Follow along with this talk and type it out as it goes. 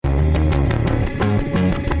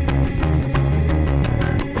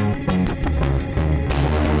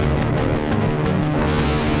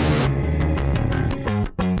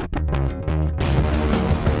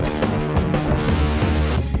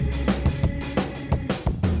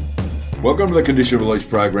Welcome to the Conditional Release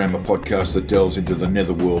Program, a podcast that delves into the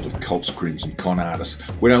netherworld of cults, crims and con artists.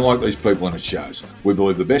 We don't like these people and it shows. We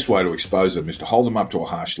believe the best way to expose them is to hold them up to a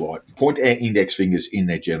harsh light, point our index fingers in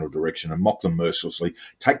their general direction and mock them mercilessly,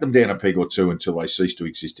 take them down a peg or two until they cease to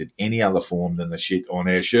exist in any other form than the shit on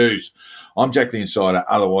our shoes. I'm Jack the Insider,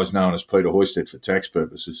 otherwise known as Peter Hoisted for tax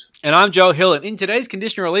purposes. And I'm Joel Hill, and in today's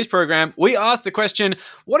Conditional Release Program, we ask the question,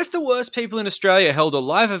 what if the worst people in Australia held a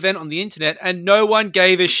live event on the internet and no one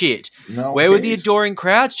gave a shit? Where were the adoring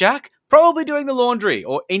crowds, Jack? Probably doing the laundry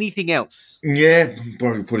or anything else. Yeah,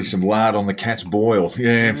 probably putting some lard on the cat's boil.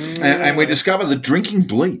 Yeah. And we discover that drinking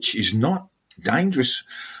bleach is not dangerous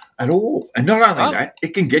at all. And not only that,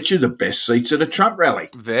 it can get you the best seats at a Trump rally.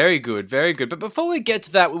 Very good, very good. But before we get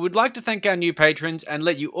to that, we would like to thank our new patrons and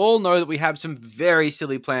let you all know that we have some very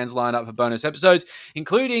silly plans lined up for bonus episodes,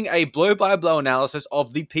 including a blow-by-blow analysis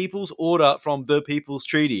of the People's Order from the People's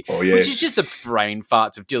Treaty, which is just the brain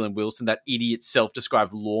farts of Dylan Wilson, that idiot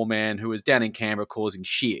self-described lawman who was down in Canberra causing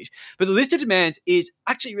shit. But the list of demands is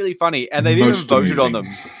actually really funny, and they've even voted on them,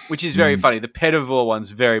 which is very funny. The pedivore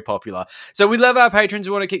one's very popular. So we love our patrons.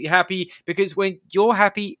 We want to keep you happy, because when you're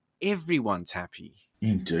happy, everyone's happy.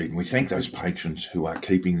 Indeed. And we thank those patrons who are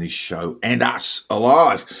keeping this show and us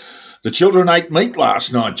alive. The children ate meat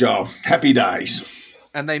last night, Joel. Happy days.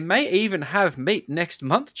 And they may even have meat next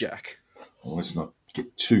month, Jack. Well, let's not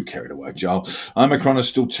get too carried away, Joel. Omicron is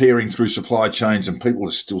still tearing through supply chains and people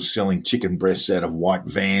are still selling chicken breasts out of white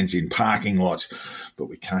vans in parking lots. But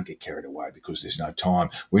we can't get carried away because there's no time.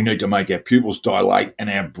 We need to make our pupils dilate and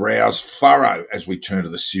our brows furrow as we turn to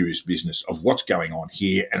the serious business of what's going on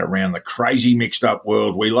here and around the crazy mixed up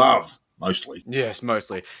world we love. Mostly. Yes,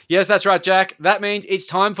 mostly. Yes, that's right, Jack. That means it's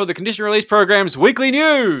time for the Conditional Release Program's Weekly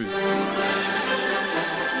News.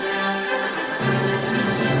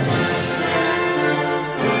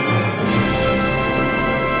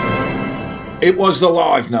 It was the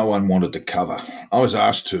live no one wanted to cover. I was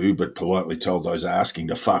asked to, but politely told those asking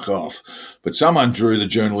to fuck off. But someone drew the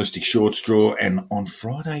journalistic short straw and on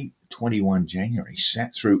Friday, 21 January,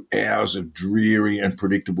 sat through hours of dreary and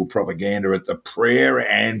predictable propaganda at the Prayer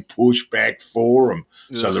and Pushback forum,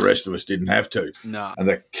 so the rest of us didn't have to. No. And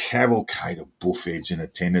the cavalcade of buffheads in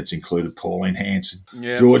attendance included Pauline Hanson,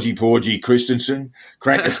 Georgie Porgy Christensen,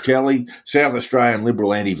 Crackers Kelly, South Australian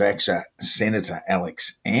Liberal anti-vaxxer Senator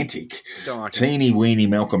Alex Antic, teeny weeny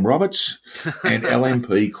Malcolm Roberts, and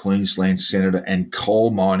LNP Queensland Senator and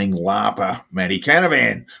coal mining LARPer Matty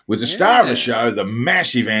Canavan, with the star of the show, the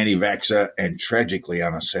massive anti-vaxxer and tragically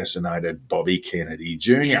unassassinated Bobby Kennedy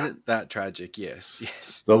Jr. Isn't that tragic?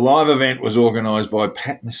 Yes. The live event was organised by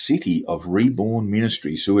Pat Mesiti of Reborn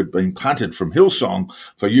Ministries, who had been punted from Hillsong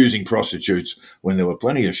for using prostitutes when there were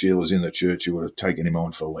plenty of Sheilas in the church who would have taken him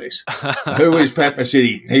on for less. Who is Pat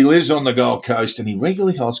Mesiti? He lives on the Gold Coast and he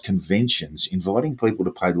regularly holds conventions inviting people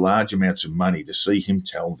to pay large amounts of money to see him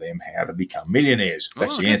tell them how to become millionaires.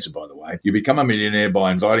 That's the answer, by the way. You become a millionaire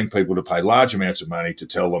by inviting people to pay large amounts of money to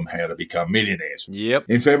tell them how to become millionaires. Yep.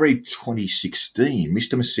 In February 2016,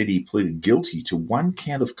 Mr. Mesiti pleaded guilty to one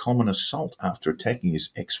count of common assault after attacking his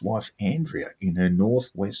ex-wife Andrea in her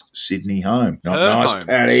northwest Sydney home. Not nice, home.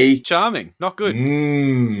 Patty. Charming. Not good.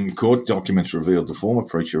 Court documents revealed the former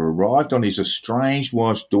preacher arrived on his estranged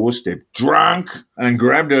wife's doorstep drunk and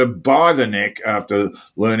grabbed her by the neck after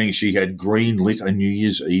learning she had green-lit a New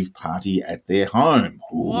Year's Eve party at their home.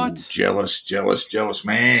 Ooh, what? Jealous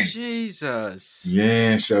man. Jesus.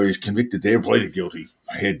 Yeah, so he's convicted there, pleaded guilty,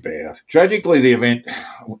 head bowed. Tragically, the event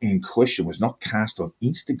in question was not cast on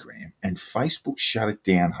Instagram and Facebook shut it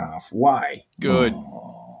down halfway. Good.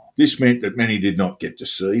 This meant that many did not get to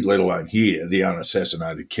see, let alone hear, the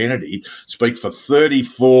unassassinated Kennedy speak for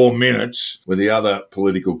 34 minutes with the other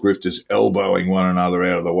political grifters elbowing one another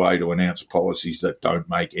out of the way to announce policies that don't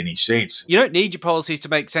make any sense. You don't need your policies to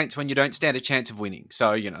make sense when you don't stand a chance of winning.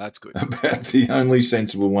 So, that's good. About the only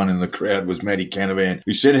sensible one in the crowd was Matty Canavan,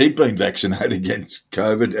 who said he'd been vaccinated against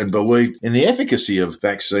COVID and believed in the efficacy of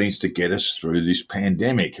vaccines to get us through this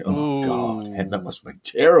pandemic. Oh, God, and that must have been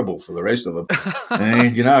terrible for the rest of them.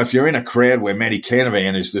 And, if you're in a crowd where Matty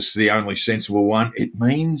Canavan is the only sensible one, it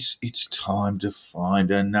means it's time to find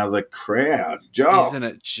another crowd. Joel. Isn't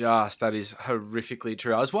it just? That is horrifically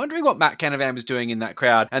true. I was wondering what Matt Canavan was doing in that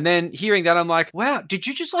crowd. And then hearing that, I'm like, wow, did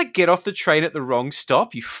you just get off the train at the wrong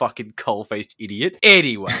stop, you fucking coal-faced idiot?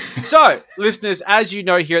 Anyway. So, listeners, as you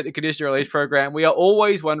know here at the Conditional Release Program, we are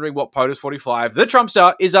always wondering what POTUS 45, the Trump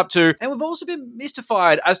star, is up to. And we've also been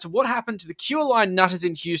mystified as to what happened to the Cure Line nutters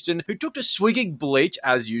in Houston who took to swigging bleach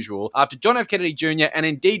as usual after John F. Kennedy Jr. and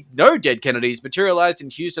indeed no dead Kennedys materialized in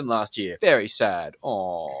Houston last year. Very sad.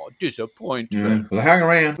 Oh, disappointment. Yeah. Well, hang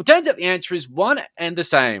around. Well, turns out the answer is one and the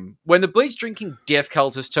same. When the bleach-drinking death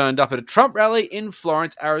cultists turned up at a Trump rally in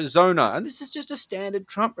Florence, Arizona. And this is just a standard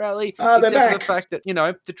Trump rally. Except for the fact that,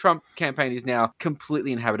 the Trump campaign is now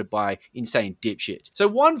completely inhabited by insane dipshits. So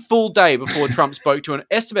one full day before Trump spoke to an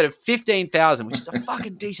estimated 15,000, which is a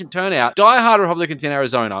fucking decent turnout, diehard Republicans in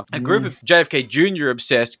Arizona, a group of JFK Jr.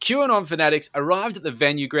 obsessed QAnon fanatics arrived at the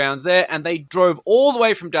venue grounds there, and they drove all the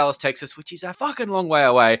way from Dallas, Texas, which is a fucking long way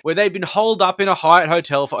away, where they'd been holed up in a Hyatt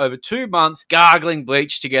hotel for over 2 months, gargling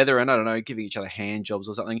bleach together and, I don't know, giving each other hand jobs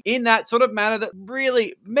or something, in that sort of manner that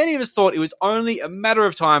really many of us thought it was only a matter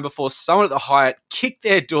of time before someone at the Hyatt kicked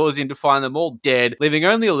their doors in to find them all dead, leaving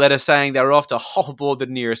only a letter saying they were off to hop aboard the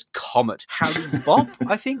nearest comet. Howdy Bop,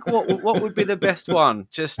 I think, what would be the best one?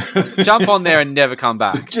 Just jump on there and never come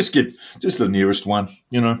back. Just the nearest one,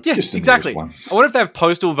 Yeah, just the exactly. nearest one. I wonder if they have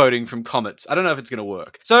postal voting from comets. I don't know if it's going to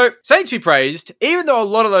work. So, saints be praised, even though a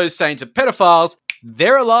lot of those saints are pedophiles,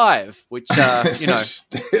 they're alive, which, they're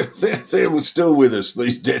still with us,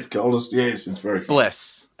 these death cultists. Yes, it's very funny.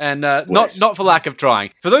 Bless. And not for lack of trying.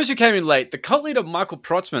 For those who came in late, the cult leader Michael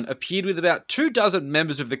Protzman appeared with about 24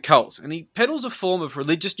 members of the cult, and he peddles a form of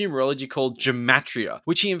religious numerology called gematria,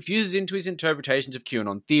 which he infuses into his interpretations of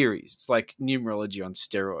QAnon theories. It's like numerology on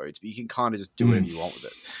steroids, but you can kind of just do whatever you want with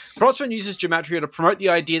it. Protzman uses gematria to promote the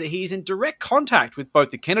idea that he is in direct contact with both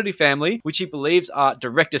the Kennedy family, which he believes are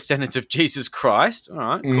direct descendants of Jesus Christ. All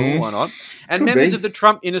right, cool, why not? And members of the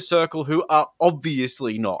Trump inner circle who are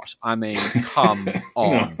obviously not. I mean, come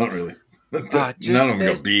on. No, not really. None of them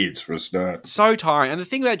got beards for a start. So tiring. And the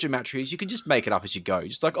thing about gematria is you can just make it up as you go. You're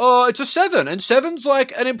just like, oh, it's a 7, and 7's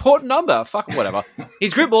like an important number. Fuck whatever.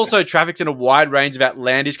 His group also traffics in a wide range of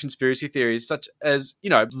outlandish conspiracy theories, such as,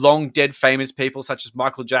 long dead famous people such as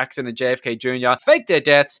Michael Jackson and JFK Jr. fake their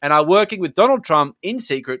deaths and are working with Donald Trump in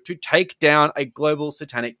secret to take down a global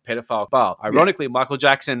satanic pedophile cabal. Ironically, Michael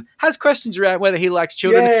Jackson has questions around whether he likes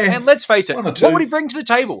children. Yeah. And let's face it, what would he bring to the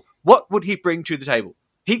table? What would he bring to the table?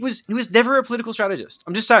 He was never a political strategist.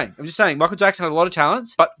 I'm just saying. Michael Jackson had a lot of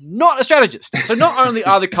talents, but not a strategist. So not only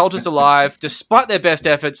are the cultists alive, despite their best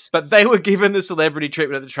efforts, but they were given the celebrity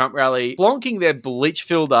treatment at the Trump rally, plonking their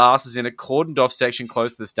bleach-filled asses in a cordoned-off section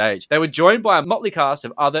close to the stage. They were joined by a motley cast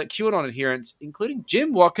of other QAnon adherents, including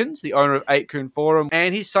Jim Watkins, the owner of 8 Coon Forum,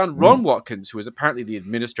 and his son Ron Watkins, who is apparently the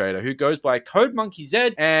administrator, who goes by Code Monkey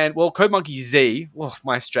Z Code Monkey Z. Well,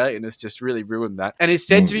 my Australianness just really ruined that. And is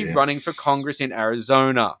said to be running for Congress in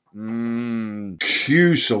Arizona.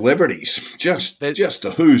 Q celebrities. Just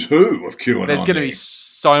the who's who of QAnon. There's going to be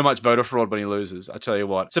so much voter fraud when he loses, I tell you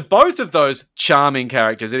what. So both of those charming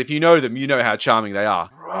characters, and if you know them, you know how charming they are.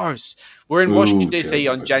 Gross. We're in Washington, D.C.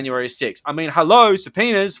 on January 6th. I mean, hello,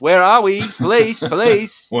 subpoenas. Where are we?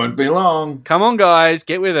 Police. Won't be long. Come on, guys.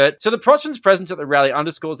 Get with it. So the Protzman's presence at the rally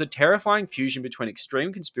underscores the terrifying fusion between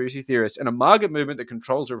extreme conspiracy theorists and a MAGA movement that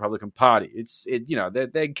controls the Republican Party.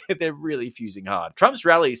 They're really fusing hard. Trump's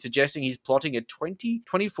rally is suggesting he's plotting a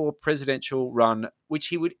 2024 presidential run, which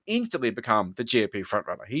he would instantly become the GOP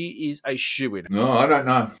frontrunner. He is a shoo-in. No, I don't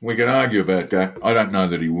know. We can argue about that. I don't know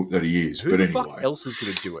that he is. Who the fuck else is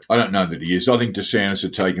going to do it? I don't know that he is. I think DeSantis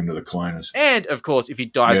would take him to the cleaners. And, of course, if he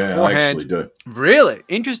dies beforehand... I actually do. Really?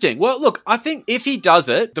 Interesting. Well, look, I think if he does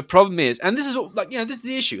it, the problem is, and this is this is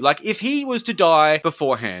the issue, like, if he was to die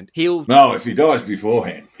beforehand, he'll... No, if he dies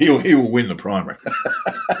beforehand, he'll win the primary.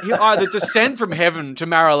 He'll either descend from heaven to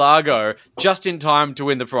Mar-a-Lago just in time to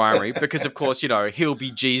win the primary, because, of course, he'll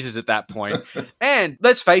be Jesus at that point. And,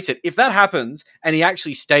 let's face it, if that happens and he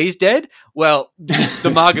actually stays dead, well,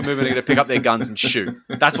 the MAGA movement are going to pick up their guns and shoot.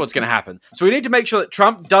 That's what's going to happen. So we need to make sure that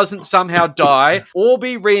Trump doesn't somehow die or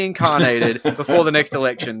be reincarnated before the next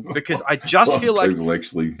election, because I just feel like... people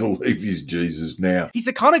actually believe he's Jesus now. He's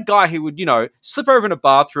the kind of guy who would, slip over in a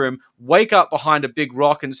bathroom, wake up behind a big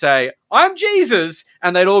rock and say, I'm Jesus,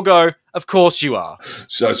 and they'd all go, of course you are.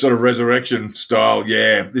 So sort of resurrection style,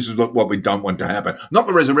 this is what we don't want to happen. Not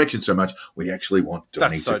the resurrection so much, we actually want to...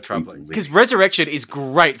 That's so troubling. Because resurrection is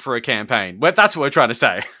great for a campaign. Well, that's what we're trying to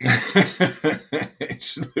say.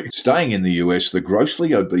 Staying in the US, the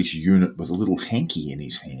grossly obese unit with a little hanky in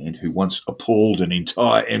his hand, who once appalled an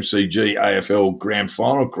entire MCG AFL grand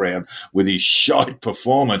final crowd with his shite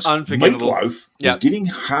performance, Meatloaf, was giving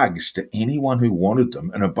hugs to anyone who wanted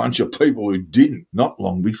them and a bunch of people who didn't, not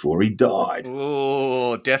long before he died.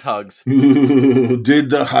 Oh, death hugs. Did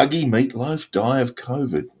the huggy Meatloaf die of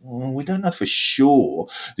COVID? Well, we don't know for sure.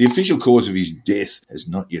 The official cause of his death has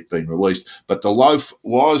not yet been released, but the loaf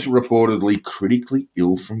was reportedly critically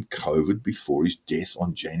ill from COVID before his death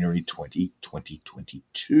on January 20,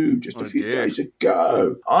 2022, just a few days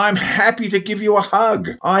ago. I'm happy to give you a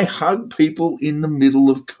hug. I hug people in the middle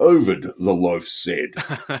of COVID, the loaf said.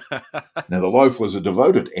 Now, the loaf was a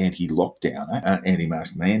devoted anti-lockdowner,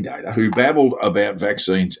 anti-mask mandator, who babbled about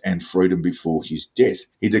vaccines and freedom before his death.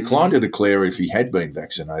 He declined to declare if he had been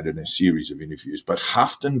vaccinated in a series of interviews, but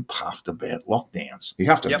huffed and puffed about lockdowns. He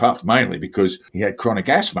huffed and puffed mainly because he had chronic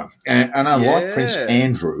asthma. And unlike Prince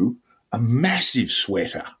Andrew, a massive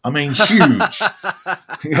sweater. I mean, huge.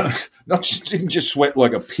 Didn't just sweat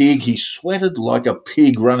like a pig. He sweated like a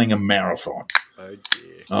pig running a marathon. Oh,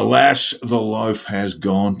 dear. Alas, the loaf has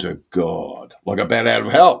gone to God, like a bat out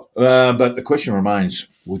of hell. But the question remains,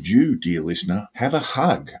 would you, dear listener, have a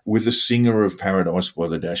hug with the singer of Paradise by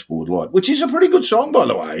the Dashboard Light, which is a pretty good song, by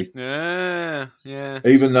the way. Yeah.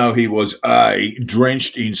 Even though he was A,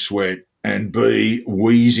 drenched in sweat, and B,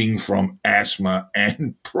 wheezing from asthma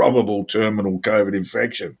and probable terminal COVID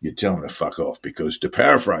infection. You tell him to fuck off because, to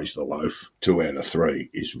paraphrase the loaf, 2 out of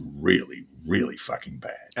 3 is really, really fucking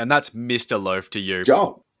bad. And that's Mr. Loaf to you.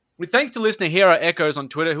 Oh. With thanks to listener Hero Echoes on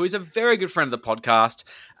Twitter, who is a very good friend of the podcast.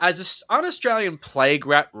 As an un-Australian plague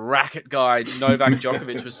rat racket guy, Novak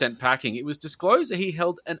Djokovic was sent packing, it was disclosed that he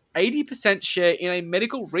held an 80% share in a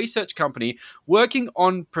medical research company working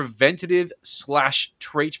on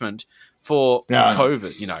preventative/treatment for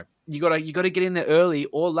COVID. You know, you gotta get in there early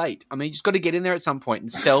or late. I mean, you just got to get in there at some point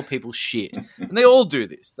and sell people shit. And they all do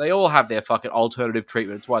this. They all have their fucking alternative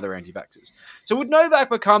treatment. It's why they're anti-vaxxers. So would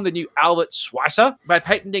Novak become the new Albert Schweitzer by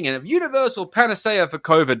patenting a universal panacea for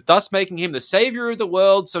COVID, thus making him the savior of the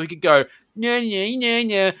world so he could go to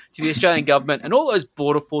the Australian government and all those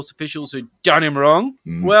border force officials who done him wrong?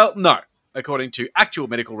 Well, no, according to actual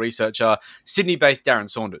medical researcher, Sydney-based Darren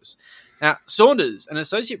Saunders. Now, Saunders, an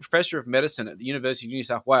associate professor of medicine at the University of New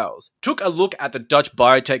South Wales, took a look at the Dutch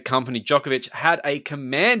biotech company Djokovic had a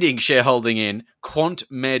commanding shareholding in,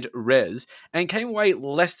 QuantMed-Res, and came away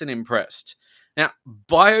less than impressed. Now,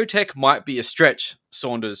 biotech might be a stretch,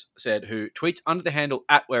 Saunders said, who tweets under the handle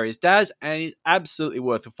 @WhereIsDaz, and is absolutely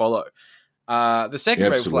worth a follow. The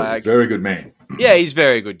second red flag... Very good man. Yeah, he's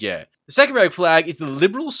very good, yeah. The second red flag is the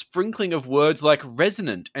liberal sprinkling of words like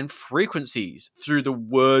resonant and frequencies through the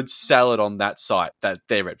word salad on that site.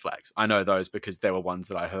 They're red flags. I know those because they were ones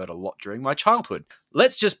that I heard a lot during my childhood.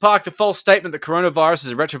 Let's just park the false statement that coronavirus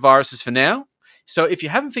is a retrovirus for now. So if you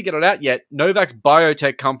haven't figured it out yet, Novak's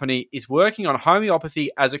biotech company is working on homeopathy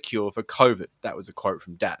as a cure for COVID. That was a quote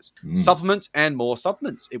from Daz. Supplements and more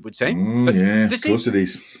supplements, it would seem. But yeah, of course it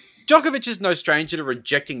is. Djokovic is no stranger to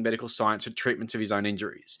rejecting medical science for treatments of his own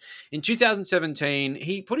injuries. In 2017,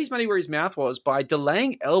 he put his money where his mouth was by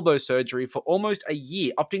delaying elbow surgery for almost a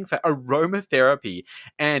year, opting for aromatherapy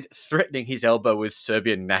and threatening his elbow with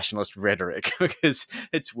Serbian nationalist rhetoric because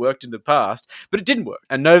it's worked in the past, but it didn't work.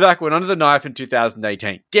 And Novak went under the knife in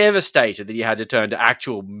 2018. Devastated that he had to turn to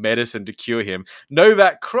actual medicine to cure him,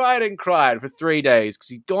 Novak cried and cried for 3 days because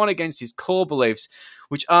he'd gone against his core beliefs,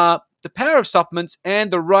 which are the power of supplements and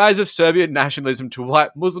the rise of Serbian nationalism to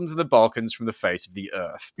wipe Muslims in the Balkans from the face of the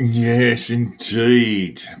earth. Yes,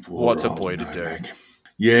 indeed. What's a boy to do?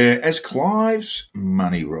 Yeah, as Clive's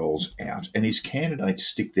money rolls out and his candidates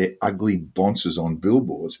stick their ugly bonces on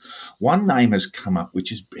billboards, one name has come up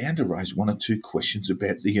which is bound to raise one or two questions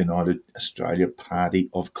about the United Australia Party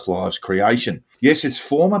of Clive's creation. Yes, it's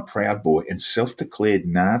former Proud Boy and self-declared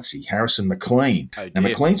Nazi Harrison McLean. Oh, now,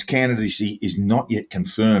 McLean's candidacy is not yet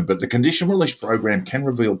confirmed, but the conditional release program can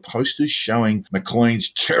reveal posters showing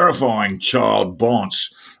McLean's terrifying child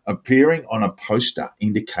bonce appearing on a poster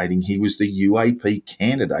indicating he was the UAP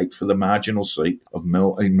candidate for the marginal seat of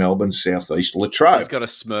in Melbourne's southeast Latrobe. He's got a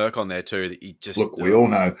smirk on there too. That you just look. We all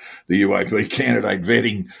know the UAP candidate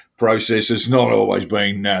vetting process has not always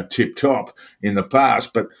been tip-top in the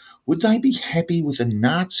past, but would they be happy with a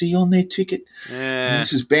Nazi on their ticket? Yeah.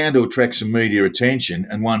 This is bound to attract some media attention,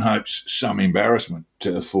 and one hopes some embarrassment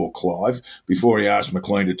for Clive before he asks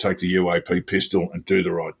McLean to take the UAP pistol and do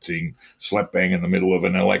the right thing, slap bang in the middle of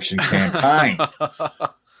an election campaign.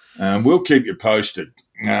 We'll keep you posted.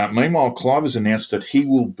 Meanwhile, Clive has announced that he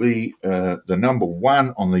will be the number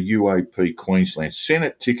one on the UAP Queensland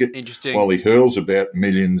Senate ticket. Interesting. While he hurls about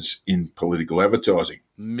millions in political advertising.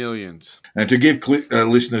 Millions. And to give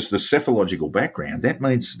listeners the psephological background, that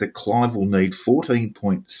means that Clive will need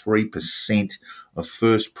 14.3% of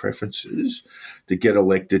first preferences to get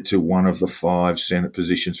elected to one of the 5 Senate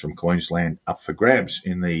positions from Queensland up for grabs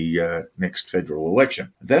in the next federal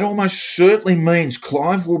election. That almost certainly means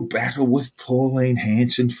Clive will battle with Pauline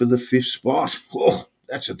Hanson for the 5th spot. Oh,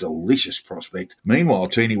 That's a delicious prospect. Meanwhile,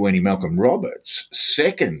 teeny-weeny Malcolm Roberts,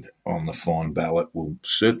 second on the fine ballot, will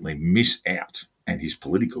certainly miss out, and his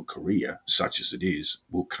political career, such as it is,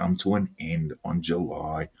 will come to an end on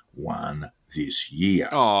July 1 this year.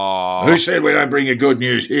 Aww. Who said we don't bring you good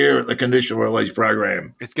news here at the Conditional Release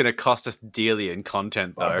Program? It's going to cost us dearly in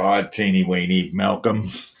content, though. Bye-bye, teeny-weeny Malcolm.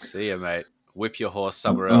 See ya, mate. Whip your horse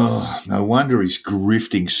somewhere else. Oh, no wonder he's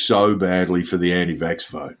grifting so badly for the anti-vax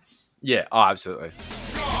vote. Yeah, absolutely.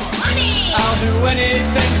 Money! I'll do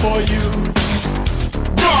anything for you.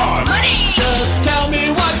 God! Money! Just tell me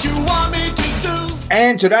what you want me to do.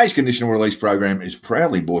 And today's Conditional Release Program is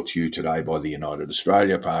proudly brought to you today by the United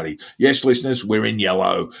Australia Party. Yes, listeners, we're in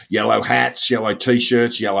yellow. Yellow hats, yellow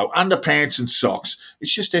T-shirts, yellow underpants and socks.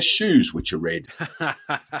 It's just our shoes which are red.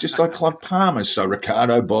 Just like Clive Palmer's, so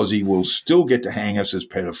Ricardo Bozzi will still get to hang us as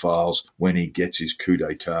pedophiles when he gets his coup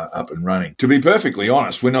d'etat up and running. To be perfectly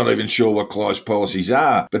honest, we're not even sure what Clive's policies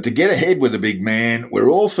are. But to get ahead with the big man, we're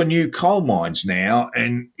all for new coal mines now.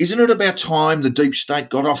 And isn't it about time the deep state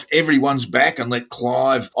got off everyone's back and let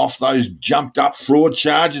Clive off those jumped-up fraud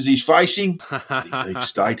charges he's facing? Deep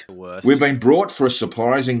state. We've been brought for a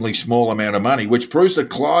surprisingly small amount of money, which proves that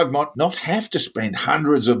Clive might not have to spend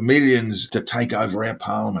hundreds of millions to take over our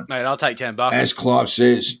parliament. Mate, I'll take $10. As Clive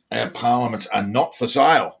says, our parliaments are not for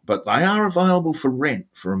sale, but they are available for rent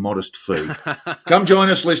for a modest fee. Come join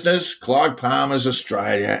us, listeners. Clive Palmer's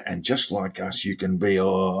Australia, and just like us, you can be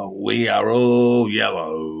we are all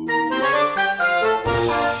yellow.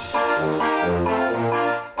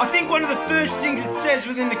 I think one of the first things it says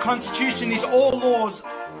within the Constitution is all laws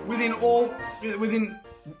within.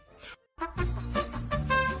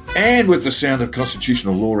 And with the sound of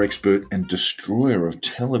constitutional law expert and destroyer of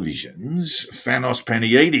televisions, Thanos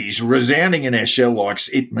Paniides, resounding in our shell likes,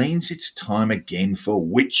 it means it's time again for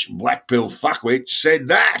which black pill fuckwit said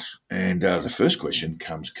that? And the first question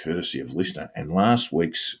comes courtesy of listener and last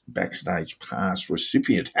week's Backstage Pass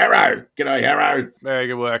recipient, Harrow. G'day, Harrow. Very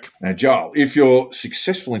good work. Now, Joel, if you're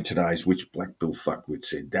successful in today's which black pill fuckwit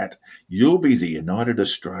said that, you'll be the United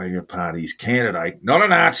Australia Party's candidate, not a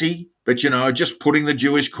Nazi, but, just putting the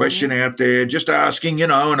Jewish question out there, just asking, in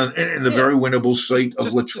the very winnable seat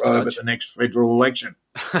of Latrobe at the next federal election.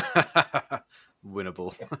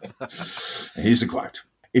 Winnable. Here's the quote.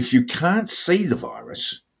 If you can't see the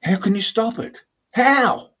virus, how can you stop it?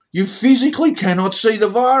 How? You physically cannot see the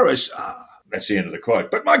virus. That's the end of the quote.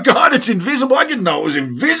 But my God, it's invisible. I didn't know it was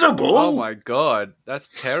invisible. Oh, my God. That's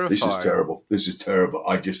terrifying. This is terrible.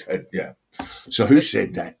 I just had, So who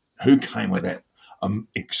said that? Who came with that?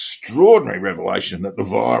 Extraordinary revelation that the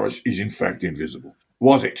virus is in fact invisible.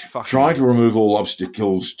 Was it trying to remove all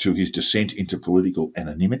obstacles to his descent into political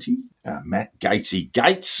anonymity? Matt Gatesy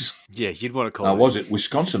Gates? Yeah, you'd want to call it. Was it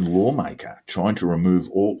Wisconsin lawmaker trying to remove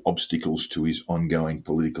all obstacles to his ongoing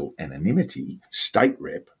political anonymity? State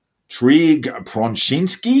rep Trig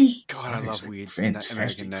Pronshinsky? God, I love weird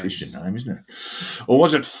fantastic names. Christian name, isn't it? Or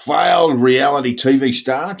was it failed reality TV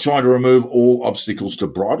star trying to remove all obstacles to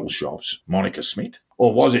bridal shops, Monica Smith?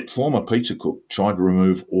 Or was it former pizza cook trying to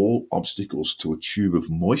remove all obstacles to a tube of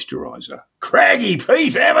moisturiser, Craggy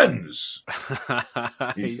Pete Evans?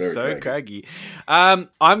 He's so craggy. I'm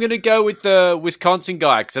going to go with the Wisconsin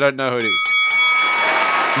guy because I don't know who it is.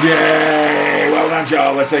 Yeah, well done,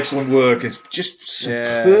 Joel. That's excellent work. It's just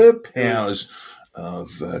superb powers of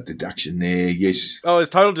deduction there, yes. Oh, it's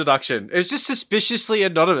total deduction. It was just suspiciously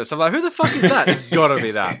anonymous. I'm like, who the fuck is that? It's got to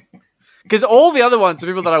be that. Because all the other ones are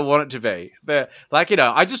people that I want it to be. They're like,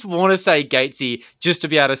 I just want to say Gatesy just to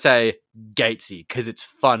be able to say Gatesy because it's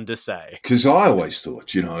fun to say. Because I always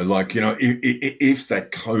thought, if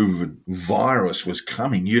that COVID virus was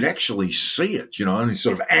coming, you'd actually see it, in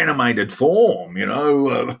sort of animated form,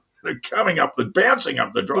 coming up, bouncing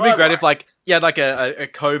up the driveway. It would be great if, you had a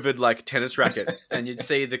COVID tennis racket, and you'd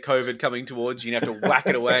see the COVID coming towards you, and you'd have to whack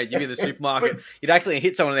it away. You'd be in the supermarket, you'd accidentally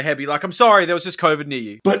hit someone in the head, be like, "I'm sorry, there was just COVID near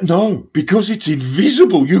you." But no, because it's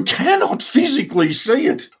invisible, you cannot physically see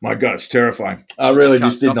it. My God, it's terrifying. I really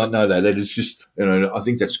just did not know that. That is just, I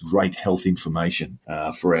think that's great health information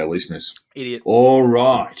for our listeners. Idiot. All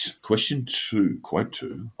right. Question 2, quote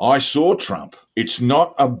 2. I saw Trump. It's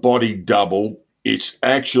not a body double. It's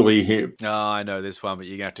actually him. Oh, I know this one, but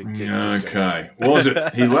you're going to have to get Okay. Was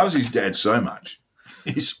it? He loves his dad so much.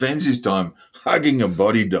 He spends his time hugging a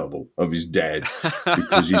body double of his dad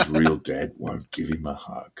because his real dad won't give him a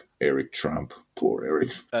hug. Eric Trump Poor Eric.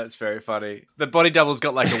 That's very funny. The body double's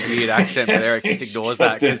got like a weird accent, but Eric just ignores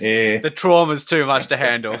that because the the trauma's too much to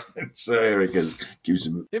handle. So Eric gives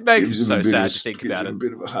him. It makes him gives so a bit sad of, to think gives about him it. A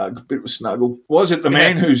bit of a hug, a bit of a snuggle. Was it the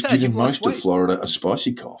man who's Dad, given you've lost most of weight. Florida a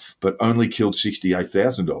spicy cough, but only killed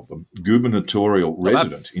 68,000 of them? Gubernatorial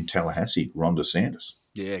resident in Tallahassee, Ron DeSantis.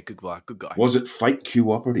 Yeah, good guy. Good guy. Was it fake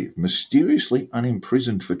Q operative, mysteriously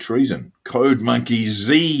unimprisoned for treason? Code Monkey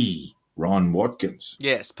Z, Ron Watkins.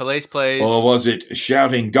 Yes, police, please. Or was it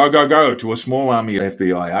shouting, go, go, go, to a small army of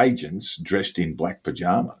FBI agents dressed in black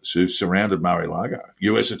pajamas who surrounded Mar-a-Lago?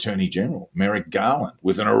 US Attorney General Merrick Garland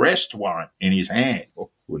with an arrest warrant in his hand.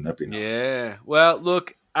 Oh, wouldn't that be nice? Yeah. Well,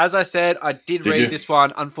 look, as I said, I did read you? this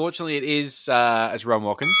one. Unfortunately, it is as Ron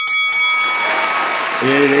Watkins.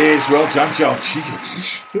 It is. Well done, Joel.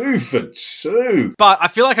 2 for 2. But I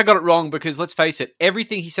feel like I got it wrong because, let's face it,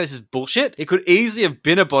 everything he says is bullshit. It could easily have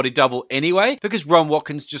been a body double anyway because Ron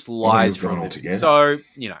Watkins just lies we've gone from all it. together. So,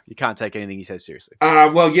 you can't take anything he says seriously.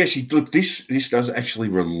 Well, yes, look, this does actually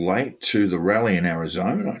relate to the rally in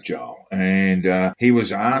Arizona, Joel. And he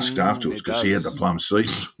was asked afterwards, because he had the plum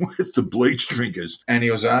seats with the bleach drinkers, and he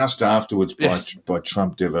was asked afterwards by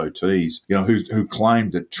Trump devotees, who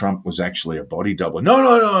claimed that Trump was actually a body double. No.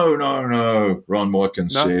 Ron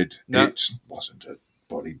Watkins said it wasn't a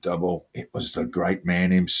body double. It was the great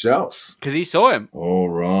man himself. Because he saw him. All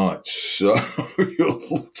right. So you're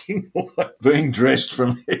looking like being dressed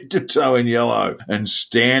from head to toe in yellow and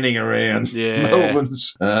standing around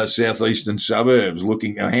Melbourne's southeastern suburbs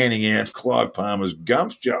handing out Clive Palmer's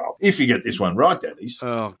gumps, Joel. If you get this one right, that is.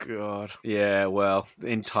 Oh, God. Yeah, well,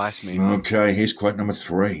 entice me. Okay, here's quote number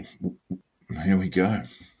 3. Here we go.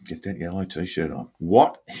 Get that yellow T-shirt on.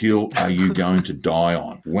 What hill are you going to die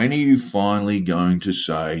on? When are you finally going to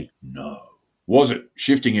say no? Was it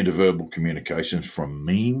shifting into verbal communications from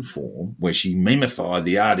meme form, where she memified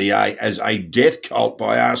the RDA as a death cult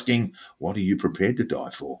by asking, what are you prepared to die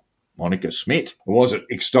for? Monica Schmidt? Or was it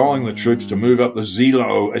extolling the troops to move up the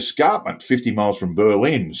Zilo escarpment 50 miles from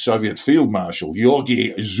Berlin, Soviet Field Marshal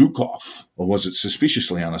Georgy Zhukov? Or was it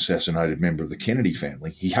suspiciously unassassinated member of the Kennedy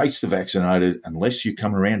family? He hates the vaccinated unless you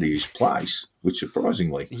come around to his place, which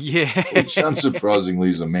unsurprisingly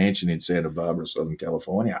is a mansion in Santa Barbara, Southern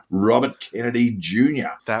California. Robert Kennedy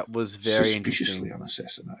Jr. That was very suspiciously interesting.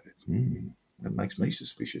 unassassinated. That makes me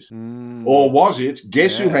suspicious. Or was it,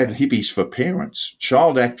 guess who had hippies for parents?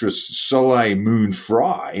 Child actress Soleil Moon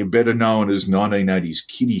Frye, better known as 1980s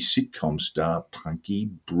kiddie sitcom star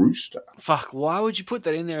Punky Brewster. Fuck, why would you put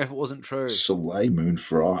that in there if it wasn't true? Soleil Moon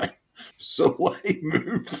Frye. Soleil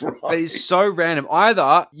Moon Frye. That is so random.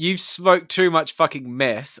 Either you've smoked too much fucking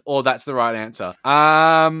meth, or that's the right answer.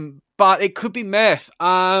 But it could be meth. Okay,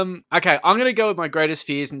 I'm going to go with my greatest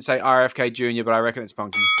fears and say RFK Jr., but I reckon it's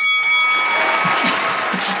Punky.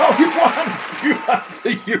 Oh, you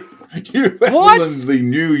won the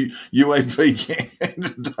new UAP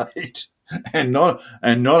candidate, and not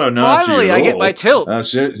a Nazi. Finally, at I all. get my tilt.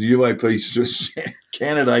 UAP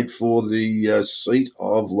candidate for the seat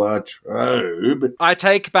of La Trobe. I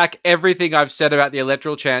take back everything I've said about the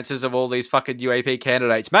electoral chances of all these fucking UAP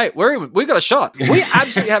candidates. Mate, we've got a shot. We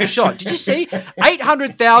absolutely have a shot. Did you see?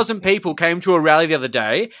 800,000 people came to a rally the other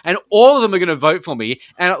day, and all of them are going to vote for me,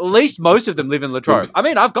 and at least most of them live in La Trobe. I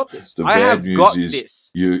mean, I've got this. The I bad have news got is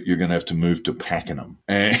this. You're going to have to move to Pakenham.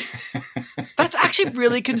 That's actually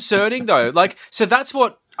really concerning, though. So that's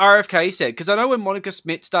what RFK said, because I know when Monica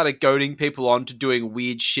Schmidt started goading people on to doing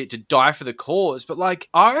weird shit to die for the cause, but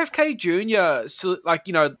RFK Jr.,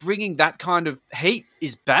 bringing that kind of heat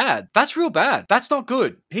is bad. That's real bad. That's not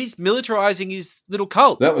good. He's militarizing his little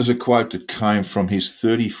cult. That was a quote that came from his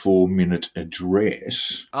 34-minute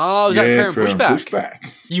address. Oh, is that Prayer and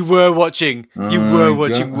Pushback? You were watching.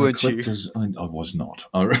 Weren't you? I was not.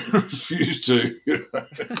 I refused to.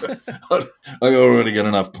 I already got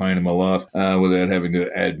enough pain in my life without having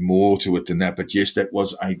to add more to it than that. But yes, that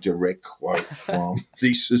was a direct quote from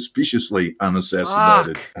the suspiciously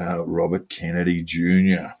unassassinated Robert Kennedy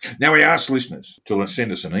Jr. Now, we asked listeners to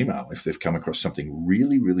send us an email if they've come across something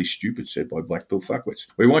really, really stupid said by Black Pill Fuckwits.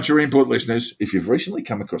 We want your input, listeners. If you've recently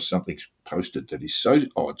come across something posted that is so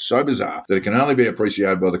odd, so bizarre, that it can only be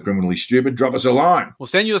appreciated by the criminally stupid, drop us a line. We'll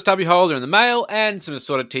send you a stubby holder in the mail and some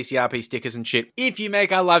assorted TCRP stickers and shit if you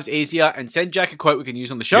make our lives easier and send Jack a quote we can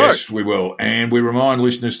use on the show. Yes, we will. And we remind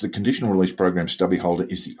listeners the conditional release program stubby holder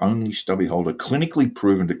is the only stubby holder clinically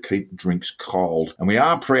proven to keep drinks cold. And we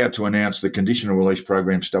are proud to announce the conditional release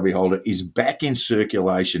program stubby holder is back in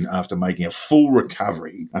circulation after making a full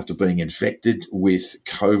recovery after being infected with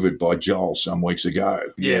COVID by Joel some weeks ago.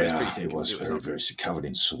 Yeah, it was pretty sick. It was very, very sick, covered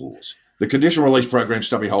in sores. The conditional release program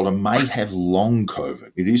stubby holder may have long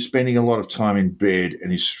COVID. It is spending a lot of time in bed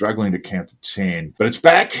and is struggling to count to 10. But it's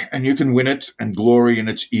back, and you can win it and glory in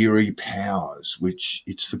its eerie powers, which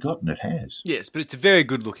it's forgotten it has. Yes, but it's a very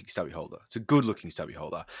good-looking stubby holder. It's a good-looking stubby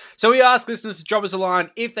holder. So we ask listeners to drop us a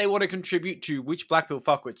line if they want to contribute to Which Black Pill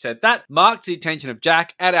Fuckwit Said That. Mark to the attention of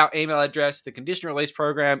Jack at our email address,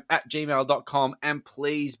 theconditionalreleaseprogram@gmail.com, and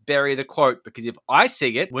please bury the quote, because if I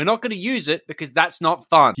see it, we're not going to use it because that's not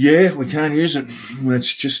fun. Yeah, we can't use it.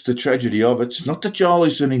 It's just the tragedy of it. It's not that Joel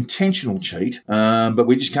is an intentional cheat, but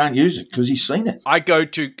we just can't use it because he's seen it. I go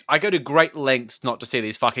to great lengths not to see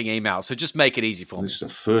these fucking emails, so just make it easy for me. It's the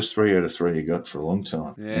first 3 out of 3 you got for a long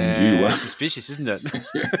time. Yeah, and you were suspicious, isn't it?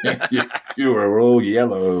 you were all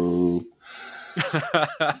yellow.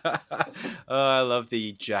 Oh, I love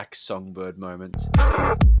the Jack Songbird moments.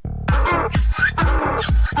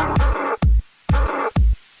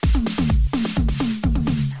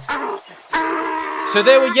 So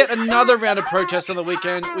there were yet another round of protests on the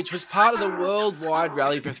weekend, which was part of the Worldwide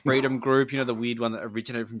Rally for Freedom group, you know, the weird one that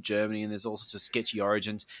originated from Germany, and there's all sorts of sketchy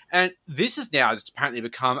origins. And this has now just apparently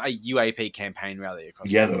become a UAP campaign rally across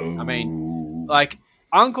the country. I mean, like,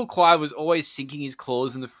 Uncle Clive was always sinking his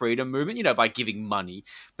claws in the freedom movement, you know, by giving money.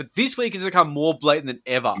 But this week has become more blatant than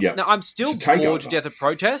ever. Yep. Now, I'm still bored to death of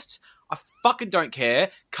protests. I fucking don't care.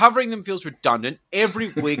 Covering them feels redundant.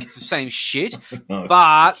 Every week it's the same shit. No,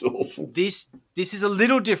 but this is a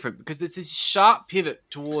little different because there's this sharp pivot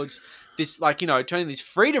towards this, like, you know, turning these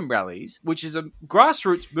freedom rallies, which is a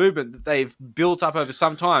grassroots movement that they've built up over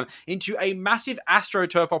some time, into a massive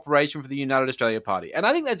AstroTurf operation for the United Australia Party. And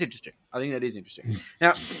I think that's interesting. I think that is interesting.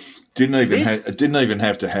 Now, didn't even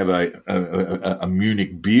have to have a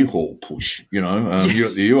Munich beer hall push, you know.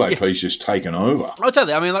 The UAP's just taken over. I'll tell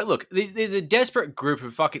you. I mean, like, look, there's a desperate group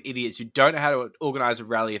of fucking idiots who don't know how to organise a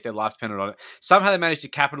rally if their life's dependent on it. Somehow they managed to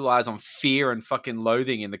capitalise on fear and fucking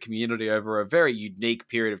loathing in the community over a very unique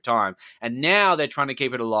period of time. And now they're trying to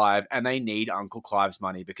keep it alive, and they need Uncle Clive's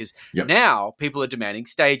money because now people are demanding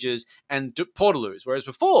stages and portaloos, whereas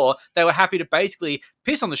before they were happy to basically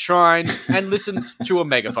piss on the shrine and listen to a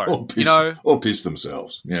megaphone, or piss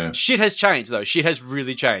themselves. Yeah, shit has changed though. Shit has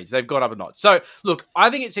really changed. They've got up a notch. So look, I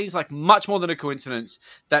think it seems like much more than a coincidence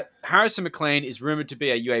that Harrison McLean is rumoured to be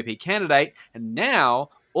a UAP candidate, and now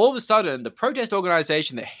all of a sudden, the protest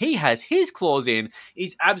organisation that he has his claws in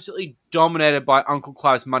is absolutely dominated by Uncle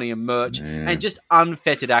Clive's money and merch and just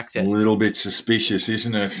unfettered access. A little bit suspicious,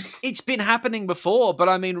 isn't it? It's been happening before, but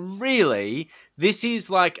I mean, really, this is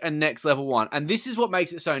like a next level one. And this is what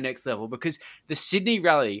makes it so next level, because the Sydney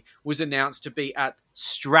rally was announced to be at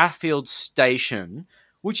Strathfield Station,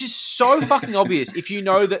 which is so fucking obvious if you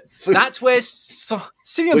know that that's where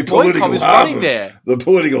Simeon Boykov is running there. The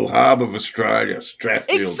political hub of Australia,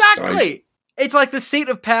 Strathfield Station. It's like the seat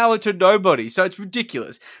of power to nobody, so it's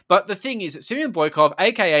ridiculous. But the thing is that Simeon Boykov,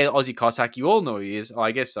 a.k.a. the Aussie Cossack, you all know who he is.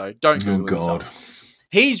 I guess so. Don't Google him.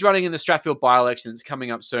 He's running in the Strathfield by-election that's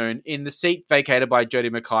coming up soon in the seat vacated by Jody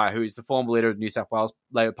Mackay, who is the former leader of the New South Wales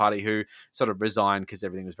Labor Party, who sort of resigned because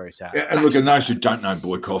everything was very sad. Yeah, and look, and those who don't know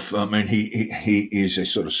Boykov, I mean, he is a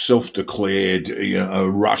sort of self-declared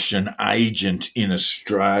Russian agent in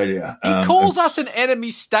Australia. He calls us an enemy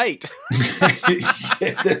state. He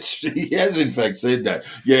has in fact said that.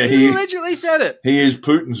 Yeah, he allegedly said it. He is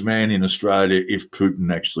Putin's man in Australia if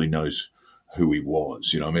Putin actually knows who he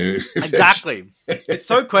was, you know what I mean? Exactly. It's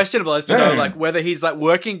so questionable as to know, like, whether he's like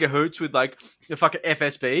working cahoots with like the fucking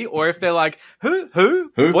FSB, or if they're like, who?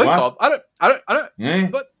 Boykov? What? I don't. Yeah.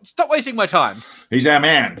 But stop wasting my time. He's our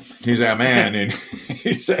man. He's our man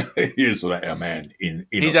he's our man in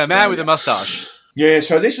He's Australia. our man with a mustache. Yeah,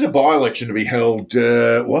 so this is a by-election to be held,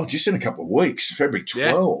 just in a couple of weeks, February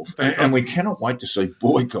 12th. Yeah, and we cannot wait to see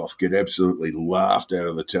Boykov get absolutely laughed out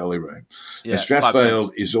of the tally room. Yeah,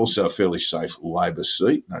 Strathfield is also a fairly safe Labor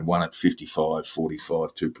seat. They won at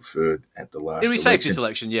 55-45, two preferred at the last election. It was safe this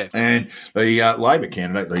election, yeah. And the Labor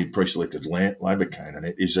candidate, the pre-selected Labor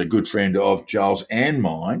candidate, is a good friend of Giles and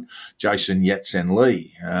mine, Jason Yatsen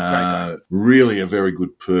Lee. Really a very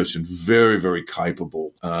good person, very, very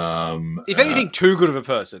capable. If anything, too good of a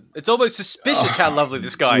person. It's almost suspicious how lovely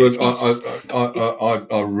this guy is.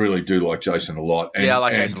 I really do like Jason a lot. And, I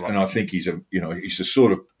like Jason a lot. And I think he's the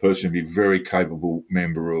sort of person to be a very capable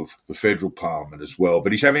member of the federal parliament as well.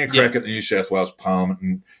 But he's having a crack at the New South Wales parliament,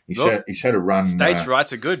 and he's had a run. States'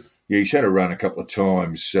 rights are good. Yeah, he's had a run a couple of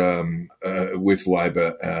times with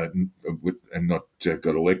Labor and not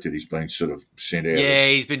got elected. He's been sort of sent out. Yeah,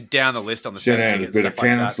 he's been down the list on the sent out a bit of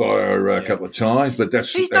cannon fire a couple of times, but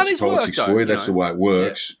that's politics for you. That's the way it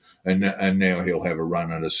works. and now he'll have a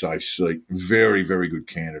run at a safe seat. Very, very good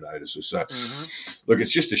candidate, as I say. Look,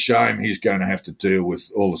 it's just a shame he's going to have to deal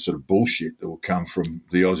with all the sort of bullshit that will come from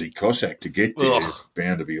the Aussie Cossack to get there. Ugh. There's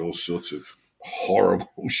bound to be all sorts of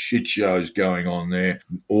horrible shit shows going on there.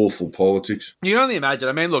 Awful politics. You can only imagine.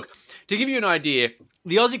 I mean, look, to give you an idea,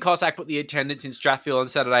 the Aussie Cossack put the attendance in Strathfield on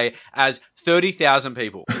Saturday as 30,000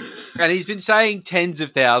 people. And he's been saying tens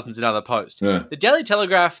of thousands in other posts. Yeah. The Daily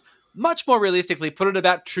Telegraph, much more realistically, put it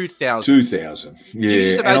about 2,000. 2,000,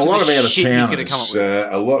 yeah, and a lot of out of towners,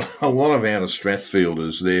 a lot of out of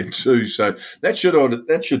Strathfielders there too. So that should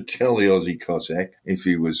tell the Aussie Cossack, if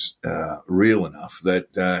he was real enough,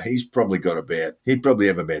 that he'd probably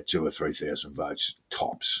have about 2,000 or 3,000 votes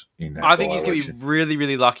tops in that. I think he's going to be really,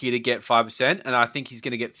 really lucky to get 5%, and I think he's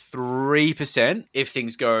going to get 3% if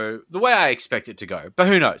things go the way I expect it to go. But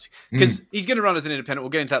who knows? Because he's going to run as an independent. We'll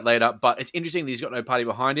get into that later. But it's interesting that he's got no party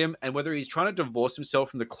behind him, and whether he's trying to divorce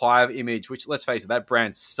himself from the Clive image, which, let's face it, that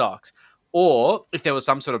brand sucks, or if there was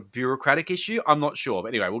some sort of bureaucratic issue, I'm not sure. But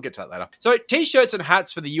anyway, we'll get to that later. So T-shirts and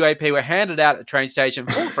hats for the UAP were handed out at the train station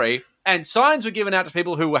for free, and signs were given out to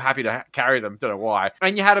people who were happy to carry them. Don't know why.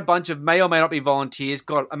 And you had a bunch of may or may not be volunteers.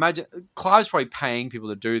 God, imagine, Clive's probably paying people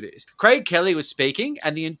to do this. Craig Kelly was speaking,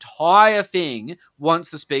 and the entire thing,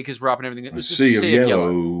 once the speakers were up and everything, it was just a sea of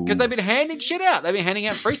yellow. Because they've been handing shit out. They've been handing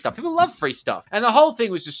out free stuff. People love free stuff. And the whole thing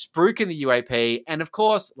was just spruiking the UAP. And of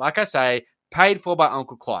course, like I say, paid for by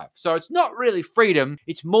Uncle Clive. So it's not really freedom,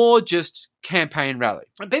 it's more just campaign rally.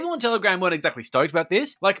 And people on Telegram weren't exactly stoked about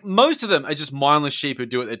this. Like, most of them are just mindless sheep who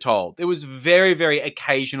do what they're told. There was very, very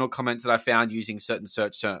occasional comments that I found using certain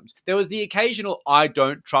search terms. There was the occasional, I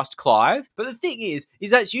don't trust Clive. But the thing is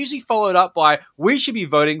that's usually followed up by, we should be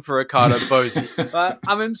voting for Ricardo Bosi.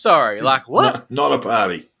 I'm sorry. Like, what? Not a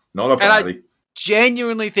party. Not a party.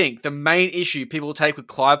 Genuinely think the main issue people take with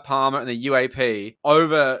Clive Palmer and the UAP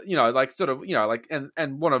over,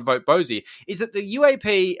 and want to vote Bosie is that the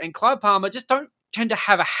UAP and Clive Palmer just don't tend to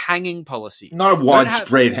have a hanging policy. Not a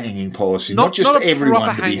widespread hanging policy. Not just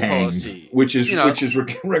everyone to be hanged. Policy. Which is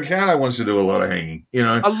Ricardo wants to do a lot of hanging.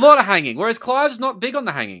 A lot of hanging. Whereas Clive's not big on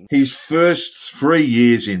the hanging. His first 3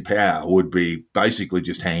 years in power would be basically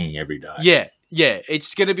just hanging every day. Yeah,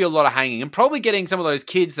 it's going to be a lot of hanging and probably getting some of those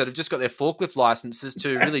kids that have just got their forklift licenses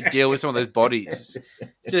to really deal with some of those bodies.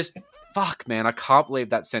 Just, fuck, man, I can't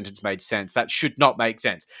believe that sentence made sense. That should not make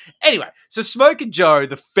sense. Anyway, so Smoking Joe,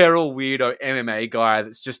 the feral weirdo MMA guy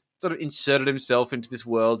that's just sort of inserted himself into this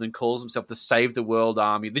world and calls himself the Save the World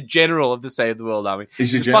Army, the general of the Save the World Army.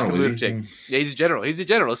 He's a general, isn't he? Yeah, he's a general. He's a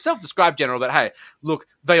general. A self-described general, but hey, look,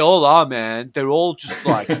 they all are, man. They're all just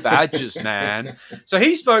like badges, man. So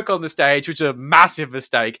he spoke on the stage, which is a massive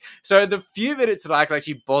mistake. So the few minutes that I could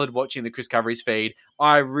actually bothered watching the Chris Covery's feed,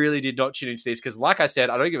 I really did not tune into this because, like I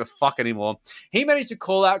said, I don't give a fuck anymore. He managed to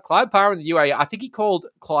call out Clive Palmer in the UAE. I think he called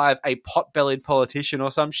Clive a pot-bellied politician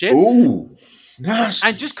or some shit. Ooh. Nasty.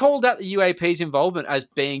 And just called out the UAP's involvement as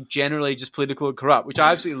being generally just political and corrupt, which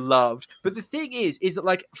I absolutely loved. But the thing is that,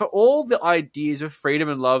 like, for all the ideas of freedom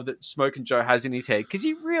and love that Smoking Joe has in his head, because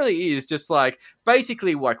he really is just like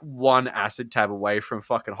basically like one acid tab away from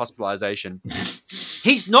fucking hospitalization.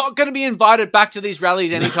 He's not going to be invited back to these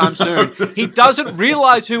rallies anytime soon. He doesn't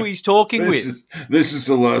realize who he's talking with. This is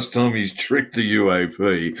the last time he's tricked the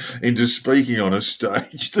UAP into speaking on a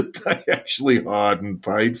stage that they actually hired and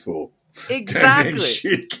paid for. Exactly. And then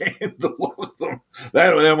shit canned a lot of them.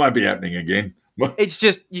 That won't be happening again. It's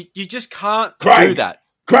just, you just can't do that.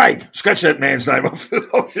 Craig, scratch that man's name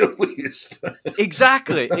off your list.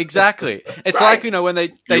 Exactly. It's Craig, like, when they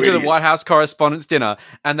do the White House Correspondents' Dinner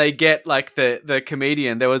and they get like the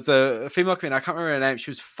comedian. There was the female comedian, I can't remember her name. She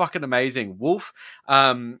was fucking amazing, Wolf.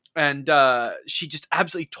 And she just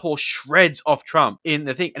absolutely tore shreds off Trump in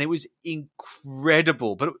the thing. And it was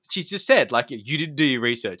incredible. But she just said, like, you didn't do your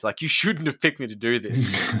research. Like, you shouldn't have picked me to do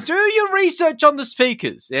this. Do your research on the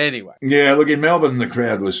speakers. Anyway. Yeah, look, in Melbourne, the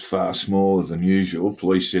crowd was far smaller than usual.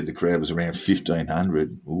 Police said the crowd was around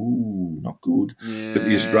 1,500. Ooh, not good. Yeah. But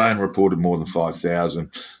the Australian reported more than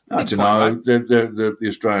 5,000. I don't know. The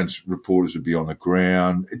Australian reporters would be on the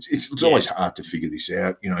ground. It's always hard to figure this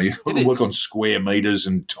out. You got to work on square metres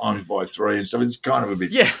and times by 3 and stuff. It's kind of a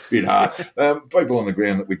bit hard. People on the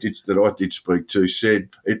ground that I did speak to said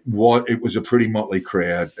it was a pretty motley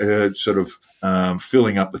crowd, sort of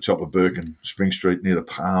filling up the top of Burke and Spring Street near the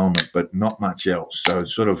Parliament, but not much else. So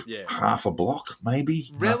it's sort of half a block,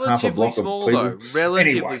 maybe. Relatively half a block small, of people. though.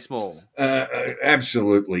 Relatively small.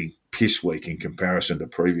 Absolutely piss week in comparison to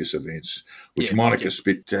previous events, which Yeah, Monica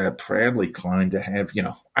Spit proudly claimed to have,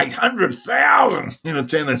 800,000 in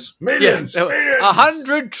attendance. Millions.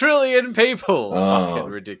 100 trillion people. Oh, fucking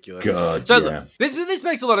ridiculous. God, So yeah. look, this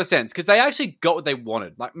makes a lot of sense because they actually got what they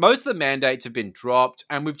wanted. Like, most of the mandates have been dropped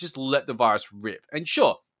and we've just let the virus rip. And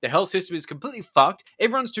sure, the health system is completely fucked.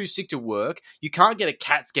 Everyone's too sick to work. You can't get a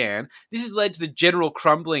CAT scan. This has led to the general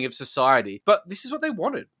crumbling of society. But this is what they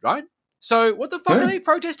wanted, right? So what the fuck are they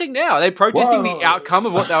protesting now? Are they protesting the outcome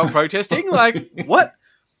of what they were protesting? Like, what?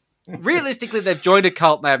 Realistically, they've joined a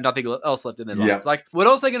cult and they have nothing else left in their lives. Yeah. Like, what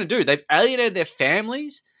else are they going to do? They've alienated their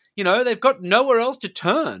families. They've got nowhere else to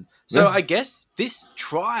turn. So I guess this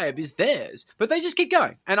tribe is theirs. But they just keep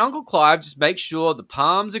going. And Uncle Clive just makes sure the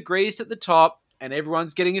palms are greased at the top and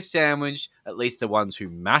everyone's getting a sandwich. At least the ones who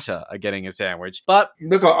matter are getting a sandwich. But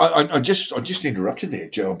look, I just interrupted there,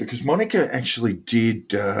 Joel, because Monica actually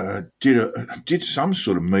did some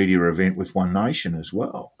sort of media event with One Nation as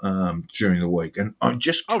well during the week, and I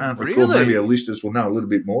just can't recall. Maybe our listeners will know a little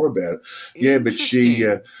bit more about it. Yeah, but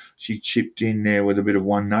she chipped in there with a bit of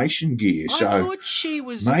One Nation gear. I So thought she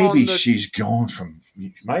was she's gone from.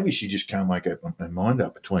 Maybe she just can't make her mind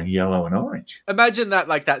up between yellow and orange. Imagine that,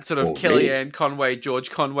 like that sort of Kellyanne Conway, George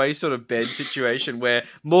Conway sort of bed situation where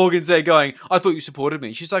Morgan's there going, I thought you supported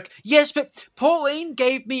me. She's like, yes, but Pauline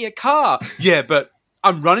gave me a car. Yeah, but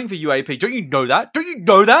I'm running for UAP. Don't you know that? Don't you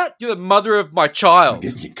know that? You're the mother of my child. I'll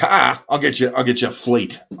get your car. I'll get you a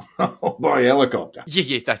fleet. I'll buy a helicopter.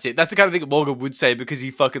 Yeah, that's it. That's the kind of thing that Morgan would say because he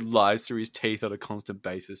fucking lies through his teeth on a constant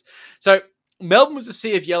basis. So Melbourne was a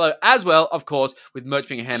sea of yellow as well, of course, with merch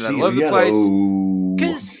being handed out all over the place.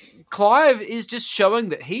 Because Clive is just showing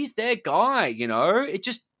that he's their guy, It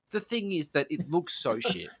just, the thing is that it looks so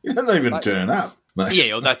shit. He doesn't even turn up. Mate.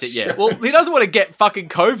 Yeah, well, that's it, yeah. Well, he doesn't want to get fucking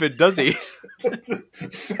COVID, does he?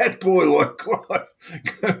 Fat boy like Clive.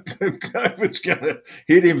 COVID's going to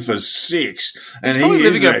hit him for 6. And he's probably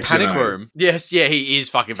living in a vaccinated. panic room. Yes, yeah, he is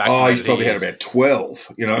fucking vaccinated. Oh, he's probably had about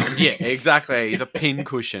 12, Yeah, exactly. He's a pin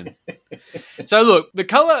cushion. So look, the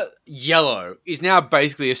colour yellow is now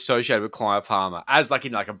basically associated with Clive Palmer as like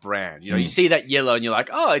in like a brand. You see that yellow and you're like,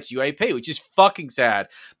 oh, it's UAP, which is fucking sad.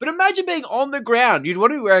 But imagine being on the ground. You'd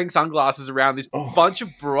want to be wearing sunglasses around this bunch of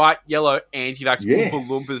bright yellow anti-vax Oompa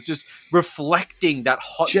Loompas just reflecting that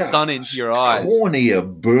hot sun into your eyes. Cornea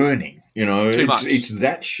burning. Too much. It's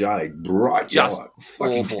that shade, bright Just yellow,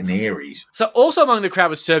 fucking awful. Canaries. So also among the crowd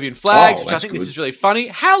was Serbian flags, which I think good. this is really funny.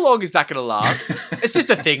 How long is that going to last? It's just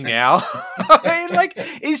a thing now. I mean, like,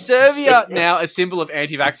 is Serbia now a symbol of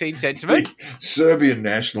anti-vaccine sentiment? The Serbian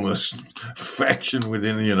nationalist faction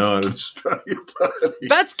within the United Australia Party.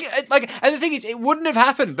 That's like, and the thing is, it wouldn't have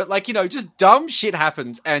happened, but like, just dumb shit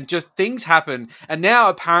happens and just things happen. And now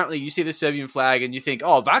apparently you see the Serbian flag and you think,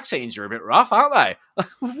 oh, vaccines are a bit rough, aren't they?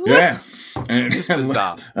 What? Yeah, and It's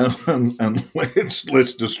bizarre. And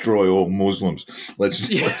let's destroy all Muslims. Let's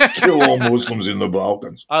kill all Muslims in the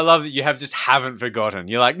Balkans. I love that you haven't forgotten.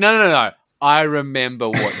 You're like, no. I remember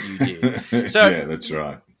what you did. So yeah, that's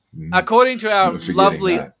right. According to our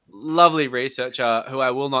That. lovely researcher, who I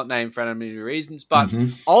will not name for anonymity reasons, but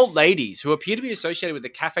old ladies who appear to be associated with the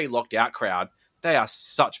cafe locked out crowd, they are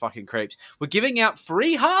such fucking creeps. We're giving out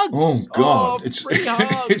free hugs. Oh, God. Free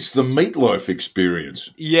hugs. It's the Meatloaf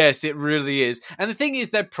experience. Yes, it really is. And the thing is,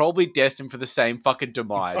 they're probably destined for the same fucking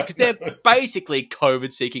demise because they're basically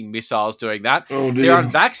COVID-seeking missiles doing that. Oh, dear. They're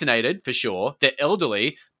unvaccinated, for sure. They're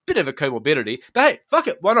elderly. Bit of a comorbidity. But hey, fuck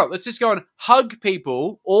it. Why not? Let's just go and hug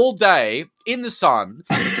people all day in the sun.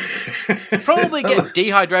 Probably get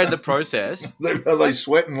dehydrated in the process. Are they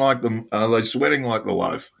sweating like them? Are they sweating like the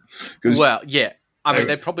loaf? Well, yeah. I mean,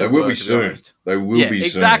 they probably will were, be to soon. honest. They will be soon.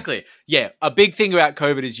 Exactly. Yeah, a big thing about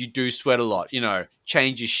COVID is you do sweat a lot,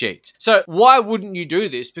 change your sheets. So why wouldn't you do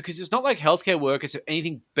this? Because it's not like healthcare workers have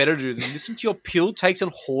anything better to do than listen to your pill takes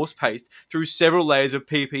and horse paste through several layers of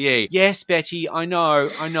PPE. Yes, Betty, I know.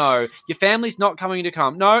 Your family's not coming to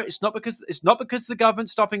come. No, it's not because the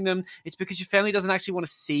government's stopping them. It's because your family doesn't actually want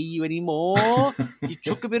to see you anymore. You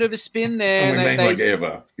took a bit of a spin there.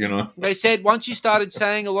 They said once you started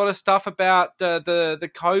saying a lot of stuff about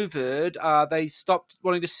the COVID, they stopped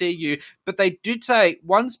wanting to see you. But they did say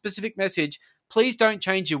one specific message: please don't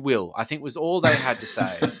change your will, I think was all they had to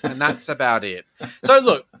say. And that's about it. So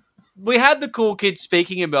look, we had the cool kids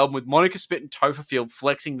speaking in Melbourne with Monica Spit and Topher Field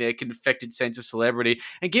flexing their confected sense of celebrity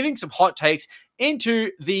and giving some hot takes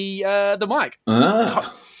into the mic.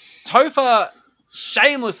 Topher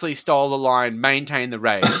shamelessly stole the line, maintain the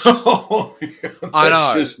rage. Oh, I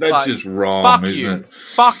know. That's just wrong, fuck isn't you. it?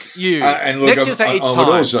 Fuck you. And look, Next year, say it's I time.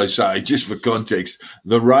 would also say, just for context,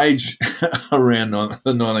 the rage around the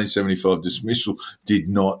 1975 dismissal did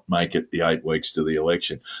not make it the 8 weeks to the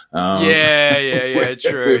election.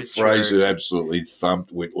 True. Fraser absolutely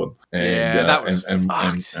thumped Whitlam That was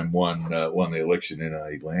and won the election in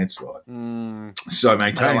a landslide. So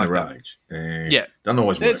maintain the rage. Doesn't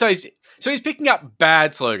always work. So he's picking up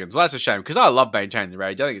bad slogans. Well, that's a shame because I love Maintain the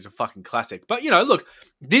Rage. I think it's a fucking classic. But, look,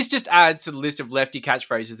 this just adds to the list of lefty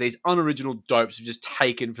catchphrases these unoriginal dopes have just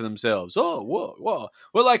taken for themselves. Oh, whoa.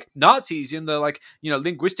 We're like Nazis in the,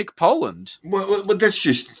 linguistic Poland. Well, that's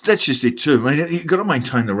just it too. I mean, you've got to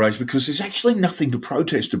maintain the rage because there's actually nothing to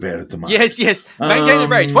protest about at the moment. Yes. Maintain the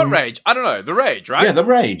rage. What rage? I don't know. The rage, right? Yeah, the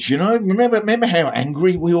rage, Remember how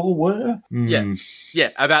angry we all were? Yeah,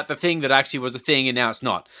 about the thing that actually was a thing and now it's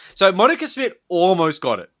not. So Monica Smith almost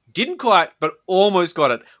got it. Didn't quite, but almost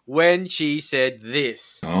got it when she said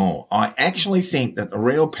this. Oh, I actually think that the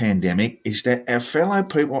real pandemic is that our fellow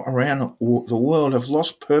people around the world have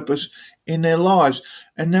lost purpose in their lives,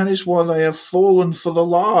 and that is why they have fallen for the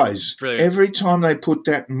lies. Brilliant. Every time they put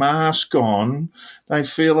that mask on, they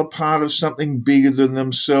feel a part of something bigger than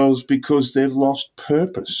themselves because they've lost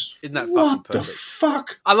purpose. Isn't that fucking what perfect? The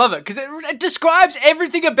fuck? I love it because it describes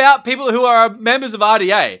everything about people who are members of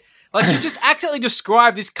RDA. Like, you just accidentally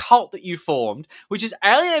described this cult that you formed, which has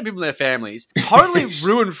alienated people in their families, totally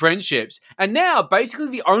ruined friendships, and now, basically,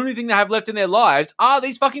 the only thing they have left in their lives are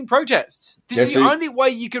these fucking protests. This is the only way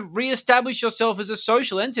you could reestablish yourself as a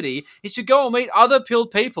social entity, is to go and meet other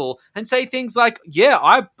pilled people and say things like, yeah,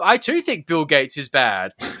 I too think Bill Gates is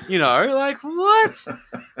bad. What?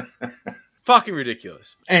 Fucking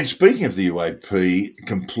ridiculous. And speaking of the UAP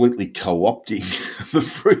completely co-opting the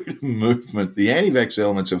freedom movement, the anti-vax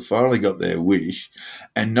elements have finally got their wish,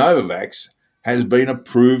 and Novavax has been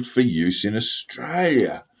approved for use in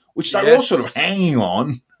Australia, which they were all sort of hanging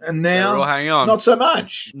on, and now all hanging on. Not so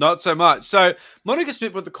much. Not so much. So Monica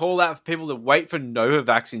Smith put the call out for people to wait for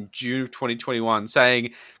Novavax in June of 2021,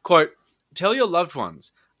 saying, quote, "Tell your loved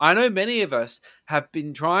ones. I know many of us have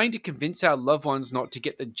been trying to convince our loved ones not to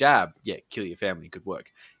get the jab." Yeah, kill your family, good work.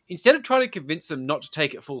 "Instead of trying to convince them not to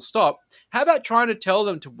take it full stop, how about trying to tell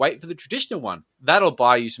them to wait for the traditional one? That'll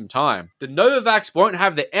buy you some time. The Novavax won't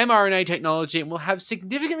have the mRNA technology and will have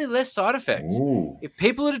significantly less side effects. Ooh. If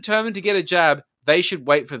people are determined to get a jab, they should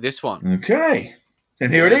wait for this one." Okay.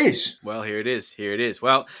 And here it is. Well, here it is.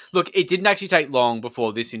 Well, look, it didn't actually take long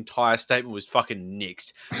before this entire statement was fucking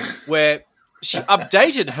nixed, where she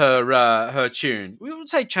updated her tune. We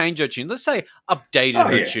wouldn't say change her tune. Let's say updated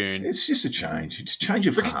her tune. It's just a change. It's a change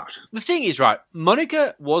of heart. The thing is, right,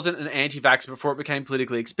 Monica wasn't an anti-vaxxer before it became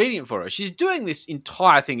politically expedient for her. She's doing this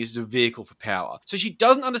entire thing as a vehicle for power. So she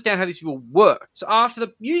doesn't understand how these people work. So after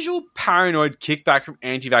the usual paranoid kickback from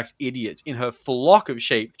anti-vax idiots in her flock of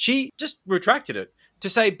sheep, she just retracted it to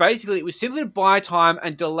say basically it was simply to buy time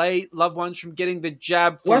and delay loved ones from getting the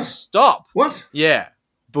jab full stop. What? Yeah.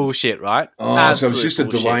 Bullshit, right? Oh, Absolute so it's just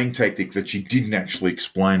bullshit. a delaying tactic that she didn't actually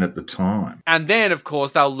explain at the time. And then, of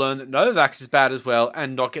course, they'll learn that Novavax is bad as well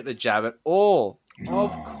and not get the jab at all.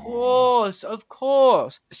 Of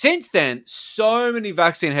course. Since then, so many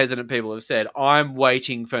vaccine-hesitant people have said, I'm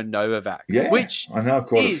waiting for Novavax. Yeah, which I know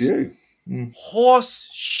quite a few. Horse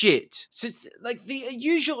shit. So it's like the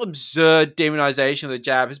usual absurd demonization of the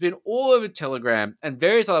jab has been all over Telegram and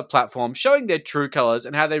various other platforms showing their true colors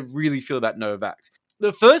and how they really feel about Novavax.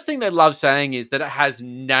 The first thing they love saying is that it has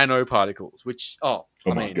nanoparticles, which,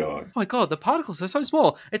 my God, the particles are so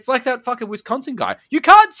small. It's like that fucking Wisconsin guy. You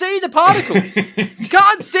can't see the particles. You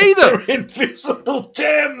can't see them. They're invisible.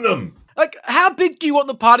 Damn them. Like, how big do you want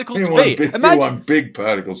the particles to be? You want big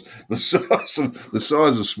particles, the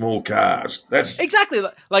size of small cars. That's exactly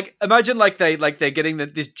like imagine they're getting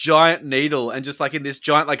this giant needle and just like in this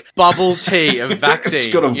giant bubble tea of vaccine.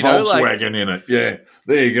 It's got a Volkswagen in it. Yeah,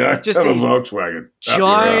 there you go. Just have a Volkswagen.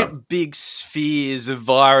 Giant big spheres of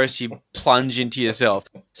virus you plunge into yourself.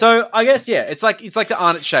 So I guess it's like the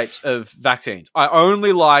Arnott shapes of vaccines. I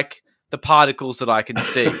only like the particles that I can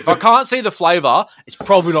see. If I can't see the flavour, it's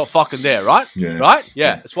probably not fucking there, right? Yeah. Right?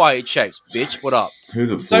 Yeah. That's why I eat shapes, bitch. What up? Who'd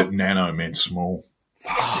have thought nano meant small?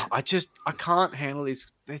 I can't handle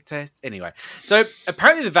these tests. Anyway, so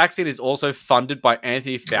apparently the vaccine is also funded by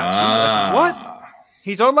Anthony Fauci. What?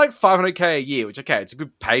 He's on $500K a year, which, okay, it's a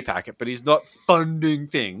good pay packet, but he's not funding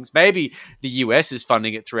things. Maybe the US is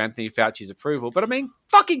funding it through Anthony Fauci's approval, but I mean,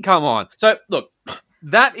 fucking come on. So, look,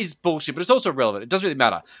 that is bullshit, but it's also relevant. It doesn't really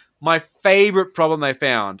matter. My favorite problem they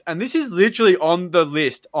found, and this is literally on the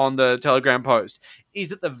list on the Telegram post, is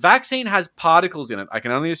that the vaccine has particles in it. I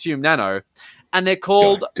can only assume nano, and they're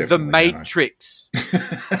called the Matrix.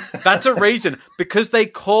 That's a reason. Because they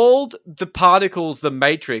called the particles the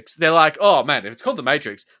Matrix, they're like, oh man, if it's called the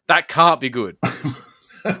Matrix, that can't be good.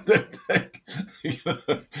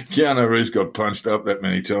 Keanu Reeves got punched up that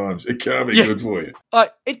many times. It can't be good for you.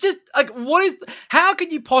 It just, how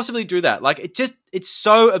can you possibly do that? It's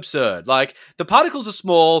so absurd. Like, the particles are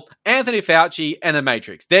small, Anthony Fauci, and the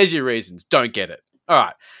Matrix. There's your reasons. Don't get it. All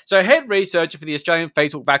right. So, head researcher for the Australian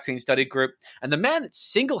Facebook Vaccine Study Group and the man that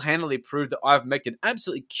single-handedly proved that ivermectin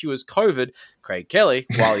absolutely cures COVID, Craig Kelly,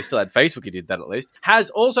 while he still had Facebook, he did that at least,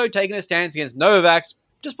 has also taken a stance against Novavax,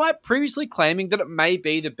 despite previously claiming that it may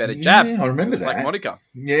be the better jab. Yeah, I remember that. Like Monica.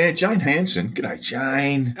 Yeah, Jane Hansen. G'day,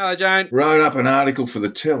 Jane. Hello, Jane. Wrote up an article for the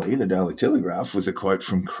Daily Telegraph, with a quote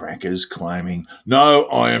from Crackers claiming, "No,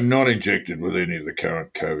 I am not injected with any of the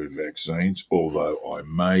current COVID vaccines, although I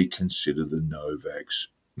may consider the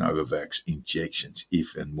Novavax injections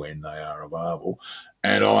if and when they are available,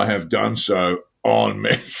 and I have done so on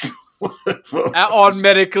medical on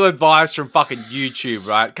medical advice from fucking YouTube,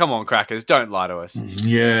 right? Come on, Crackers, don't lie to us."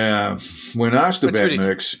 Yeah. When asked about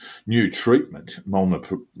Merck's new treatment,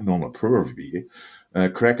 molnupiravir,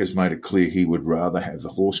 Crackers made it clear he would rather have the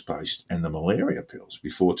horse paste and the malaria pills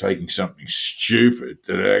before taking something stupid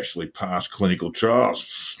that actually passed clinical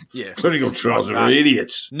trials. Yeah. Clinical trials are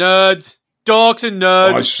idiots. Nerds. Dorks and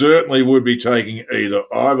nerds. I certainly would be taking either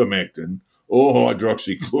ivermectin or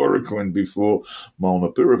hydroxychloroquine before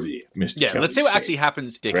molnupiravir, Mr. Yeah, Kelly let's see what said. actually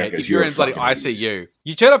happens, dickhead, Crackers, if you're in bloody ICU.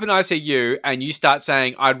 You turn up in ICU and you start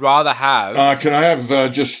saying, I'd rather have... can I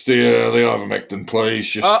have just the ivermectin,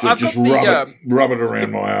 please? Just rub it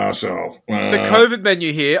around my arsehole. The COVID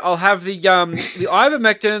menu here. I'll have the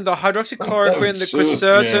ivermectin, the hydroxychloroquine, the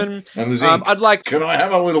quercetin. Yeah. And the zinc. I'd like... Can I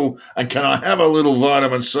have a little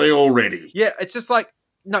vitamin C already? Yeah, it's just like,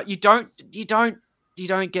 no, you don't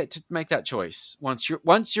get to make that choice. Once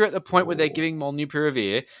you're at the point where they're giving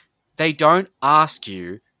molnupiravir, they don't ask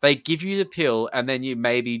you. They give you the pill, and then you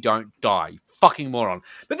maybe don't die. You fucking moron.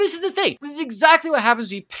 But this is the thing. This is exactly what happens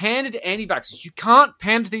when you pander to anti-vaxxers. You can't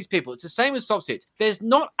pander to these people. It's the same as SovCits. There's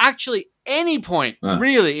not actually any point,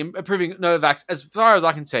 really, in approving Novavax, as far as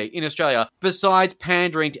I can see, in Australia, besides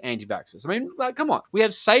pandering to anti-vaxxers. I mean, like, come on. We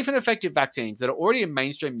have safe and effective vaccines that are already in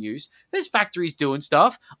mainstream use. There's factories doing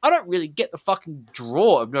stuff. I don't really get the fucking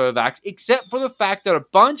draw of Novavax, except for the fact that a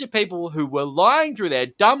bunch of people who were lying through their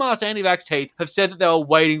dumbass anti-vax teeth have said that they were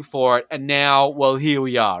waiting for it, and now, well, here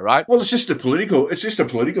we are, right? Well, it's just a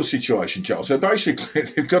political situation, Charles. So basically,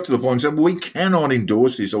 they've got to the point and said, we cannot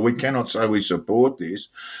endorse this, or we cannot say we support this,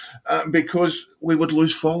 because we would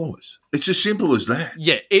lose followers. It's as simple as that.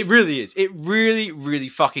 Yeah, it really is. It really, really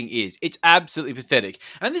fucking is. It's absolutely pathetic.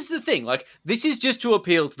 And this is the thing, like, this is just to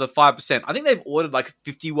appeal to the 5%. I think they've ordered like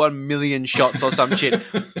 51 million shots or some shit.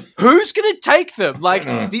 Who's going to take them? Like,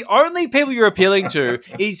 the only people you're appealing to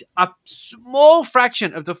is a small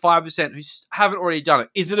fraction of the 5% who haven't already done it.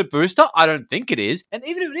 Is it a booster? I don't think it is. And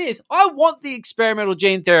even if it is, I want the experimental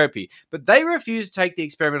gene therapy. But they refuse to take the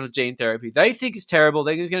experimental gene therapy. They think it's terrible.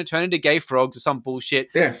 They think it's going to turn into gay frogs or some bullshit.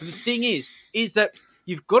 Yeah. But the thing is that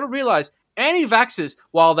you've got to realize anti-vaxxers,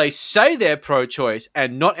 while they say they're pro-choice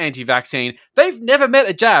and not anti-vaccine, they've never met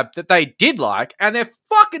a jab that they did like, and they're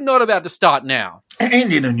fucking not about to start now.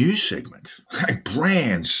 And in a news segment, a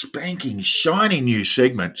brand spanking, shiny new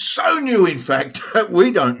segment, so new, in fact, that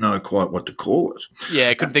we don't know quite what to call it. Yeah,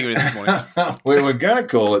 I couldn't think of it this morning. We were going to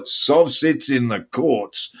call it SovCits in the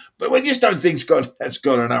courts, but we just don't think that's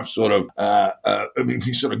got enough sort of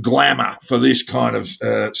glamour for this kind of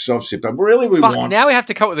SovCit. But really, now we have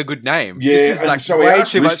to come up with a good name. Yeah, this is like so way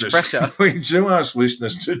too much pressure. We do ask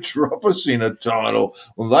listeners to drop us in a title.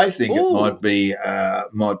 Well, they think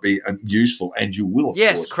it might be useful, and you will, of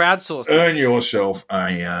course, crowdsource. Earn yourself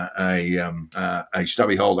a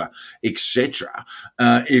stubby holder, etc.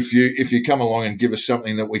 If you come along and give us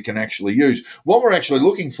something that we can actually use. What we're actually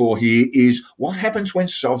looking for here is what happens when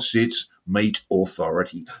SovCits meet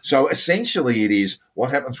authority. So essentially, it is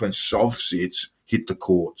what happens when SovCits hit the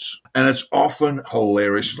courts. And it's often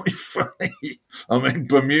hilariously funny. I mean,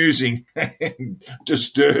 bemusing and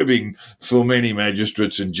disturbing for many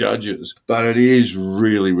magistrates and judges. But it is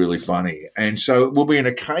really, really funny. And so it will be an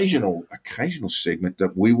occasional segment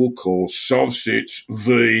that we will call SovCits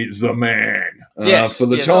v. the Man. For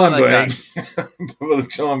the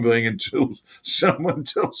time being, until someone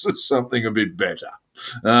tells us something a bit better.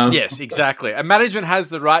 Yes, exactly. And management has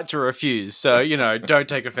the right to refuse, so, don't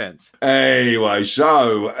take offence. Anyway,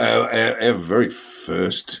 so our very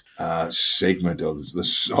first segment of the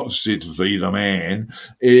SovCits v. the Man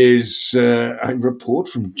is a report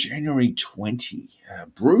from January 20.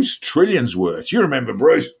 Bruce Trillionsworth. You remember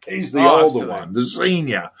Bruce? He's the older absolutely. one, the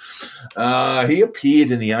senior. He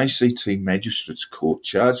appeared in the ACT Magistrates Court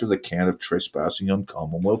charged with a count of trespassing on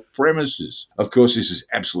Commonwealth premises. Of course, this is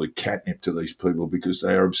absolute catnip to these people because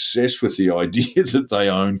they are obsessed with the idea that they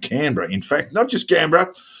own Canberra. In fact, not just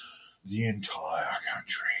Canberra, the entire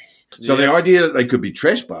country. So the idea that they could be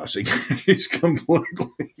trespassing is completely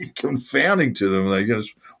confounding to them. They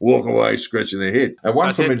just walk away scratching their head. And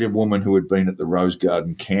one familiar woman who had been at the Rose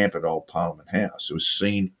Garden camp at Old Parliament House was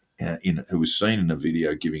seen in a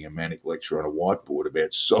video giving a manic lecture on a whiteboard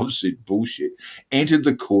about SovCit bullshit, entered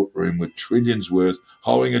the courtroom with Trillionsworth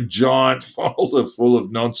holding a giant folder full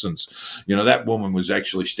of nonsense. That woman was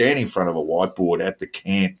actually standing in front of a whiteboard at the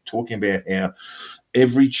camp talking about how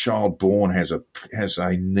every child born has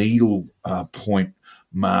a needle point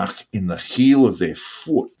mark in the heel of their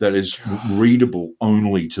foot that is readable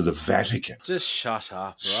only to the Vatican. Just shut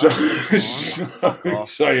up, right?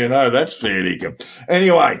 So that's fair dinkum.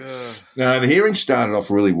 Anyway, the hearing started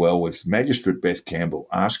off really well with Magistrate Beth Campbell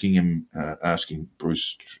asking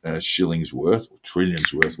Bruce Shillingsworth, or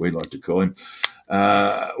Trillionsworth, we like to call him,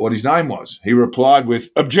 what his name was. He replied with,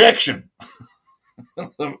 "Objection."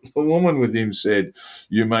 The woman with him said,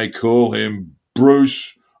 "You may call him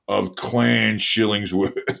Bruce of Clan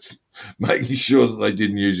Shillingsworth," making sure that they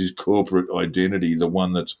didn't use his corporate identity, the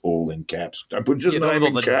one that's all in caps. Don't put your name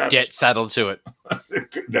in caps. Debt saddled to it.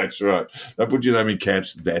 That's right. Don't put your name in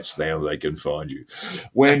caps. That's how they can find you.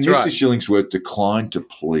 When That's Mr. right. Shillingsworth declined to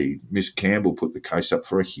plead, Miss Campbell put the case up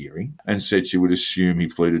for a hearing and said she would assume he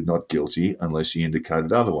pleaded not guilty unless he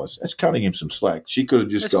indicated otherwise. That's cutting him some slack. She could have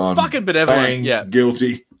just gone, fucking benevolent. bang, Yeah.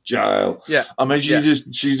 guilty, jail. Yeah. I mean, she's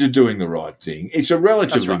just doing the right thing. It's a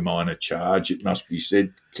relatively minor charge, it must be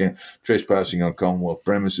said. Trespassing on Commonwealth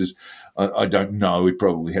premises. I don't know. It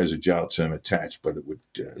probably has a jail term attached, but it would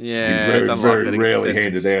be very, very rarely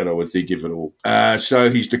handed out, I would think, if at all. So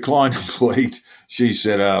he's declined to plead. She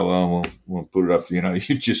said, "Oh, well, we'll put it up.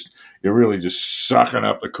 You're really just sucking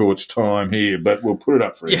up the court's time here, but we'll put it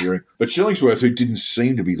up for a hearing." But Shillingsworth, who didn't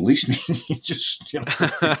seem to be listening, just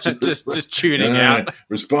tuning out,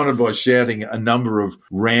 responded by shouting a number of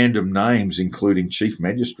random names, including Chief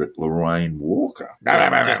Magistrate Lorraine Walker.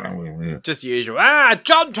 Just usual.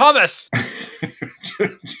 John Thomas.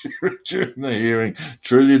 During the hearing,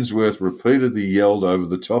 Trillionsworth repeatedly yelled over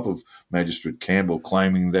the top of Magistrate Campbell,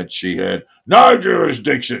 claiming that she had no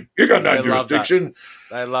jurisdiction. You got no jurisdiction.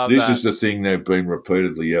 They love this that. is the thing they've been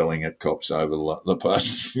repeatedly yelling at cops over the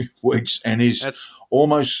past few weeks, and is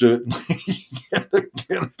almost certainly going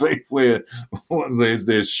to be where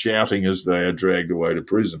they're shouting as they are dragged away to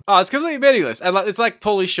prison. Oh, it's completely meaningless. And it's like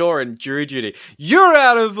Pauly Shore in Jury Duty. You're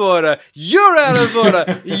out of order. You're out of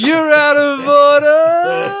order. You're out of order.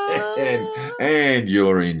 and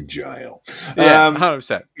you're in jail. Yeah,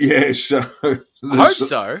 100%. Yeah, so... I hope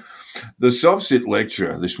so. The SovCit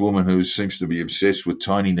lecturer, this woman who seems to be obsessed with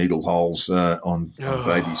tiny needle holes on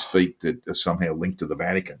babies' feet that are somehow linked to the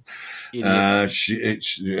Vatican.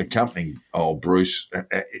 It's accompanying old Bruce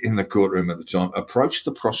in the courtroom at the time, approached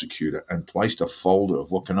the prosecutor and placed a folder of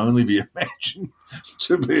what can only be imagined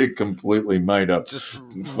to be a completely made-up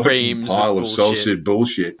fucking pile of SovCit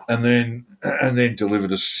bullshit, and then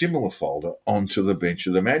delivered a similar folder onto the bench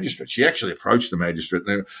of the magistrate. She actually approached the magistrate,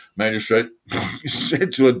 and the magistrate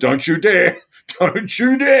said to her, "Don't you dare! Don't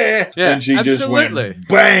you dare!" Yeah, and she just went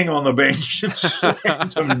bang on the bench and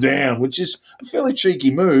slammed him down, which is a fairly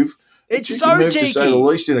cheeky move. It's cheeky so move, cheeky, to say the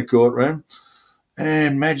least, in a courtroom.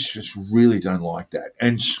 And magistrates really don't like that.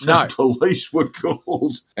 And so police were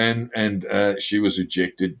called, and she was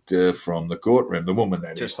ejected from the courtroom. The woman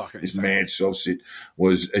that is mad SovCit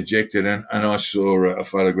was ejected, and I saw a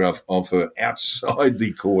photograph of her outside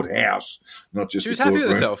the courthouse, not just the courtroom. She was happy with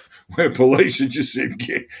herself. Where police had just said,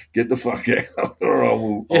 get the fuck out,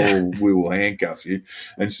 or we will handcuff you.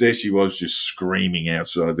 And there she was, just screaming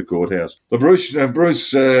outside the courthouse. The Bruce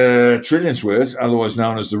Trillionsworth, otherwise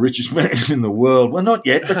known as the richest man in the world, well, not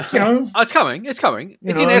yet, but, it's coming. It's coming.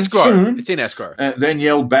 It's in escrow. Soon. It's in escrow. Then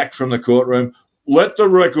yelled back from the courtroom, "Let the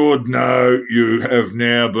record know you have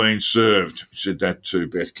now been served." Said that to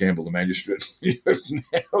Beth Campbell, the magistrate. "You have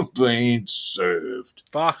now been served."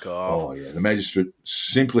 Fuck off. Oh, yeah. The magistrate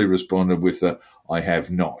simply responded with, "I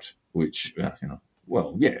have not," which,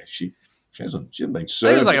 She hasn't been I think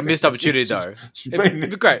served. it's like a missed opportunity, though. It'd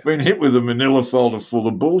be great. Been hit with a manila folder full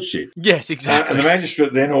of bullshit. Yes, exactly. And the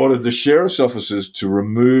magistrate then ordered the sheriff's officers to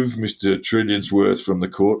remove Mr. Trillionsworth from the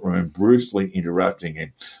courtroom, brutally interrupting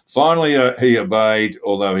him. Finally, he obeyed,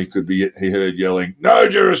 although he heard yelling, "No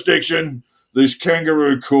jurisdiction! This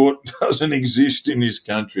kangaroo court doesn't exist in this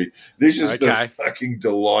country." This is the fucking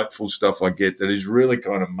delightful stuff I get that is really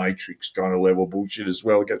kind of Matrix kind of level bullshit as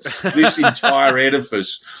well. This entire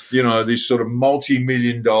edifice, this sort of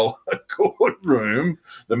multi-million-dollar courtroom,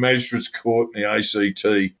 the magistrate's court in the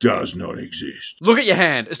ACT, does not exist. Look at your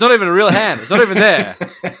hand. It's not even a real hand. It's not even there.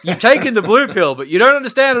 You've taken the blue pill, but you don't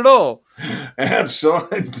understand at all.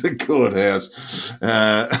 Outside the courthouse,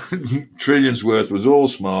 Trillionsworth was all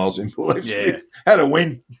smiles and had a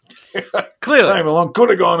win. Clearly. Came along, could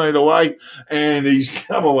have gone either way, and he's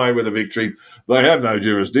come away with a victory. They have no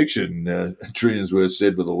jurisdiction, Trillionsworth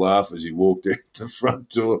said with a laugh as he walked out the front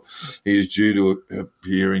door. He is due to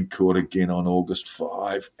appear in court again on August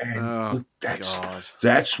 5. And look,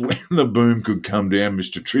 that's when the boom could come down,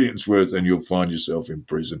 Mr. Trillionsworth, and you'll find yourself in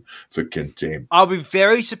prison for contempt. I'll be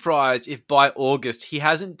very surprised if by August he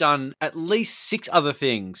hasn't done at least 6 other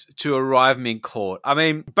things to arrive him in court. I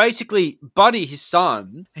mean, basically, Buddy, his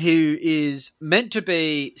son, who is meant to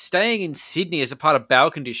be staying in Sydney as a part of bail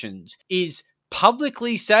conditions, is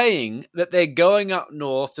publicly saying that they're going up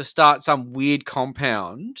north to start some weird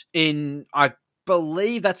compound in, I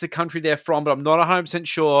believe that's the country they're from, but I'm not 100%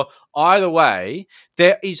 sure. Either way,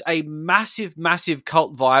 there is a massive, massive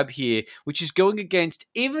cult vibe here, which is going against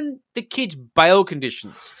even the kids' bail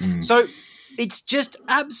conditions. So it's just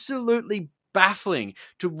absolutely baffling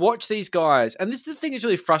to watch these guys. And this is the thing that's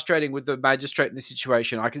really frustrating with the magistrate in this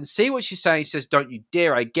situation. I can see what she's saying. She says, "Don't you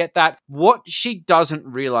dare." I get that. What she doesn't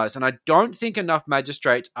realize, and I don't think enough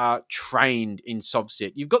magistrates are trained in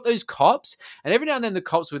SovCits. You've got those cops, and every now and then the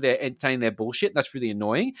cops were there entertaining their bullshit. And that's really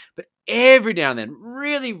annoying. But every now and then,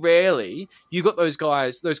 really rarely, you got those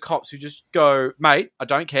guys, those cops who just go, "Mate, I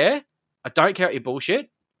don't care. I don't care about your bullshit.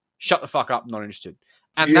 Shut the fuck up. I'm not interested."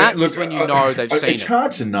 And is when you know they've seen it. It's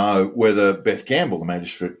hard to know whether Beth Gamble, the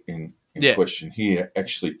magistrate in question here,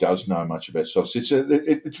 actually does know much about SovCits.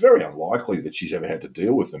 It's very unlikely that she's ever had to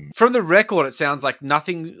deal with them. From the record, it sounds like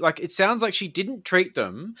nothing. Like it sounds like she didn't treat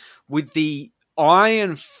them with the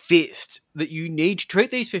iron fist that you need to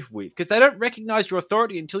treat these people with, because they don't recognise your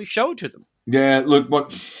authority until you show it to them. Yeah,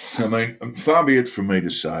 look, far be it from me to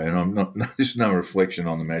say, and I'm not. There's no reflection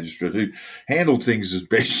on the magistrate who handled things as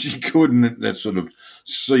best she could in that sort of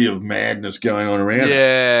sea of madness going on around.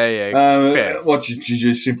 Fair. What you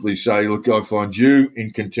just simply say, look, I find you in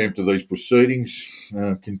contempt of these proceedings,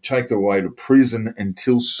 can take the way to prison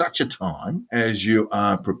until such a time as you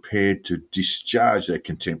are prepared to discharge that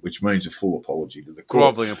contempt, which means a full apology to the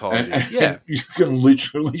court. Grovelling apology. And you can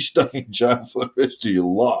literally stay in jail for the rest of your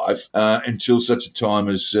life until such a time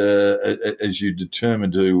as you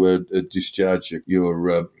determine to discharge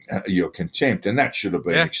your contempt, and that should have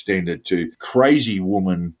been extended to crazy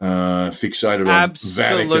woman fixated on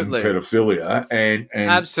Vatican pedophilia and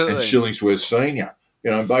Shillingsworth Senior.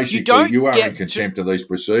 Basically, you are in contempt of these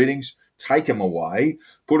proceedings. Take them away,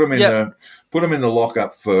 put them in the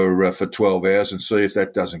lockup for 12 hours, and see if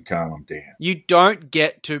that doesn't calm them down. You don't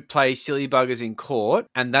get to play silly buggers in court,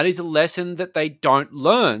 and that is a lesson that they don't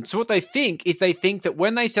learn. So what they think that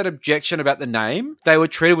when they said objection about the name, they were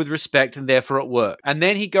treated with respect and therefore it worked. And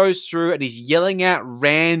then he goes through and he's yelling out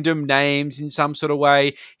random names in some sort of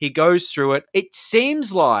way. He goes through it. It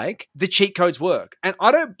seems like the cheat codes work, and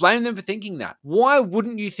I don't blame them for thinking that. Why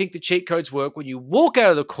wouldn't you think the cheat codes work when you walk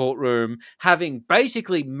out of the courtroom having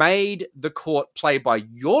basically made the court play by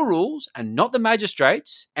your rules and not the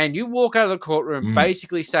magistrates, and you walk out of the courtroom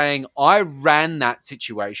basically saying, "I ran that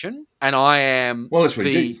situation and I am that's what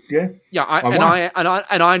he did.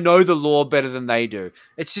 I know the law better than they do."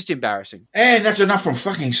 It's just embarrassing. And that's enough from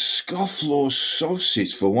fucking scofflaw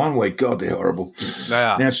SovCits for 1 week. God, they're horrible. They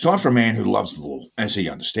are. Now it's time for a man who loves the law as he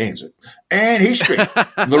understands it, and history,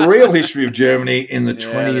 the real history of Germany in the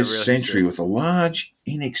 20th century, with a large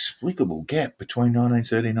inexplicable gap between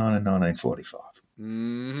 1939 and 1945.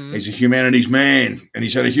 He's a humanities man, and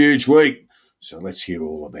he's had a huge week. So let's hear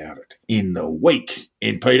all about it in the week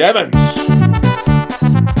in Pete Evans.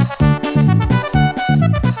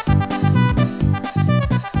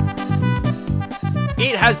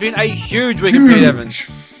 It has been a huge week in Pete Evans,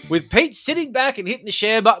 with Pete sitting back and hitting the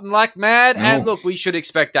share button like mad. And look, we should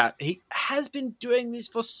expect that. He has been doing this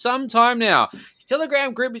for some time now. His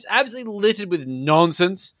Telegram group is absolutely littered with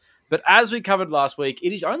nonsense. But as we covered last week,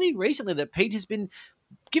 it is only recently that Pete has been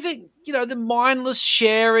giving, the mindless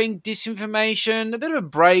sharing, disinformation, a bit of a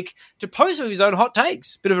break to post some of his own hot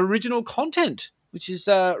takes, bit of original content, which is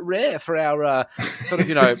rare for our sort of,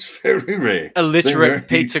 it's very rare. Illiterate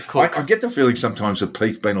pizza cook. I get the feeling sometimes that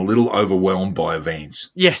Pete's been a little overwhelmed by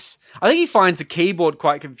events. Yes. I think he finds the keyboard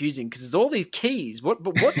quite confusing because there's all these keys. But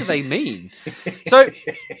what do they mean? So,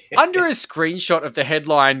 under a screenshot of the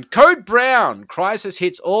headline, Code Brown, crisis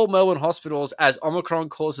hits all Melbourne hospitals as Omicron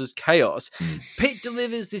causes chaos, Pete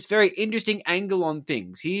delivers this very interesting angle on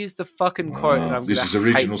things. Here's the fucking quote. And this is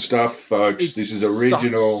original stuff, folks. This is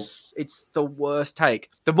original. It's the worst take.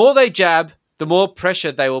 The more they jab, the more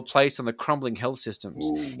pressure they will place on the crumbling health systems.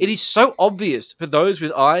 Ooh. It is so obvious for those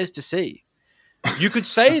with eyes to see. You could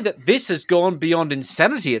say that this has gone beyond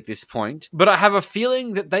insanity at this point, but I have a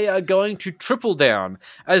feeling that they are going to triple down,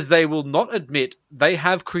 as they will not admit they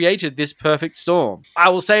have created this perfect storm. I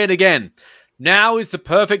will say it again. Now is the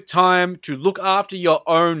perfect time to look after your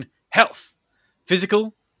own health.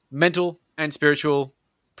 Physical, mental, and spiritual.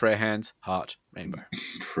 Prayer hands, heart, rainbow.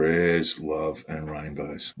 Prayers, love, and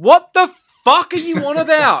rainbows. What the fuck are you on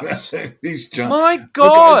about? My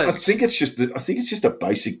God! Look, I think it's just a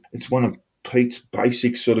basic. It's one of Pete's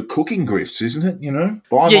basic sort of cooking grifts, isn't it?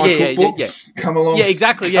 Buy my cookbook. Yeah. Come along. Yeah,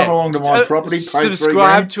 exactly. Come along to my property. Pay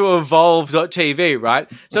subscribe to Evolve.tv, right?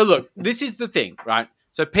 So look, this is the thing, right?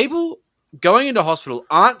 So people going into hospital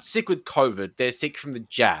aren't sick with COVID, they're sick from the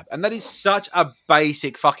jab. And that is such a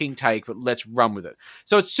basic fucking take, but let's run with it.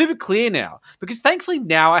 So it's super clear now, because thankfully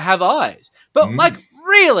now I have eyes. But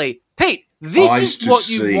really, Pete, this is what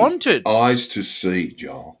you wanted. Eyes to see,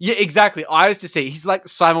 Joel. Yeah, exactly. Eyes to see. He's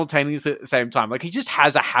simultaneously at the same time. He just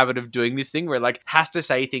has a habit of doing this thing where has to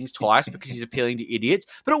say things twice because he's appealing to idiots.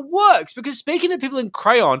 But it works because speaking to people in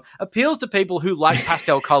crayon appeals to people who like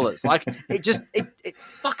pastel colors. It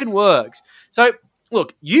fucking works. So,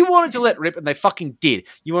 look, you wanted to let rip and they fucking did.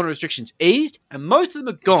 You wanted restrictions eased and most of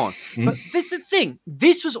them are gone. But this is the thing.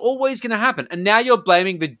 This was always going to happen. And now you're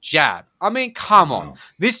blaming the jab. I mean, come on.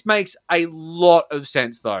 This makes a lot of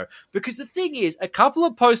sense, though. Because the thing is, a couple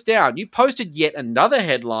of posts down, you posted yet another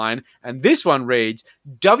headline, and this one reads,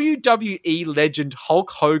 WWE legend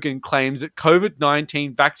Hulk Hogan claims that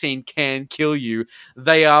COVID-19 vaccine can kill you.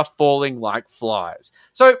 They are falling like flies.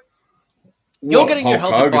 So, you're getting your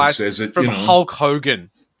health advice from Hulk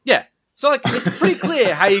Hogan. Yeah. So, it's pretty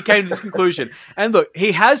clear how you came to this conclusion. And look,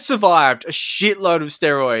 he has survived a shitload of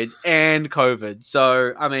steroids and COVID.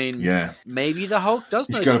 So, I mean, maybe the Hulk does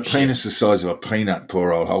know. He's got a penis the size of a peanut,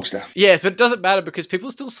 poor old Hulkster. Yeah, but it doesn't matter because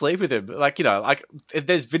people still sleep with him. If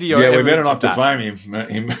there's video. Yeah, we better not defame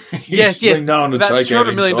him. He's been known to take out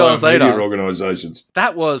entire media organisations.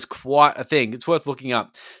 That was quite a thing. It's worth looking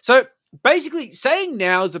up. So, basically, saying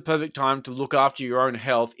now is the perfect time to look after your own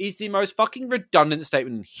health is the most fucking redundant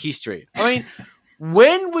statement in history. I mean,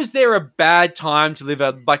 when was there a bad time to live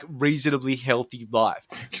a reasonably healthy life?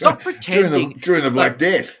 Stop pretending. During the Black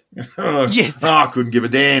Death. Yes. I couldn't give a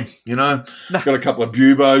damn, No. Got a couple of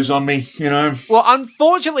buboes on me, Well,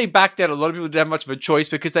 unfortunately, back then, a lot of people didn't have much of a choice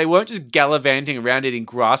because they weren't just gallivanting around eating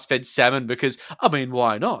grass-fed salmon because,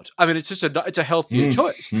 why not? It's just it's a healthier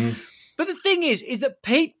choice. But the thing is that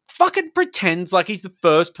Pete fucking pretends like he's the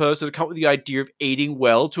first person to come up with the idea of eating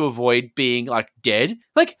well to avoid being dead.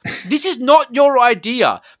 This is not your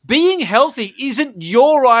idea. Being healthy isn't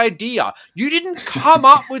your idea. You didn't come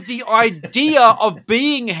up with the idea of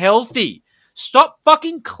being healthy. Stop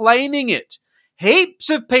fucking claiming it. Heaps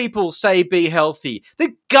of people say be healthy.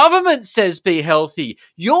 The government says be healthy.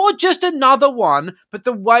 You're just another one, but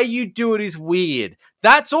the way you do it is weird.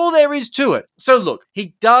 That's all there is to it. So look,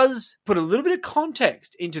 he does put a little bit of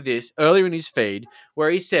context into this earlier in his feed where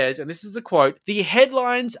he says, and this is the quote, the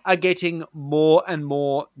headlines are getting more and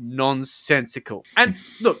more nonsensical. And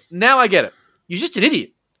look, now I get it. You're just an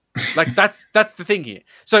idiot. That's the thing here.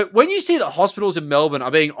 So when you see that hospitals in Melbourne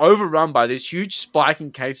are being overrun by this huge spike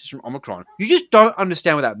in cases from Omicron, you just don't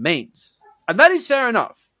understand what that means. And that is fair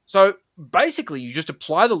enough. So basically you just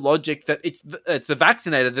apply the logic that it's the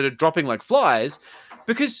vaccinated that are dropping like flies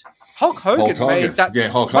because Hulk Hogan made that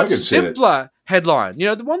much simpler headline.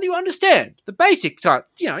 The one that you understand. The basic type.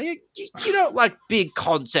 You don't like big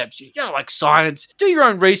concepts. You don't like science. Do your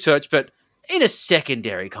own research, but in a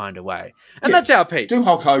secondary kind of way. And that's our Pete. Do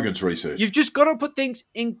Hulk Hogan's research. You've just got to put things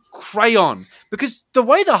in crayon because the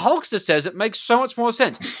way the Hulkster says it makes so much more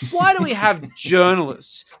sense. Why do we have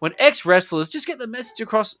journalists when ex-wrestlers just get the message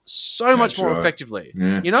across so much more effectively?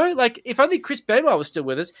 Yeah. If only Chris Benoit was still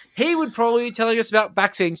with us, he would probably be telling us about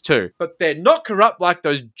vaccines too. But they're not corrupt like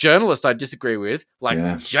those journalists I disagree with,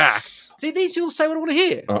 Jack. See, these people say what I want to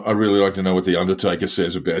hear. I really like to know what The Undertaker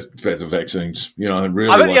says about the vaccines. You know, I really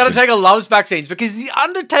I bet like The Undertaker loves vaccines because he's The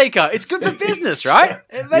Undertaker. It's good for business, right?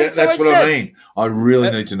 It makes that's so what much I sense. mean. I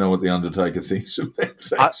really need to know what The Undertaker thinks about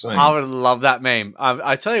vaccines. I would love that meme.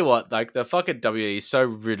 I tell you what, like the fucking WWE is so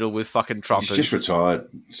riddled with fucking Trumpers. He's just retired,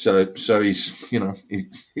 so he's, you know,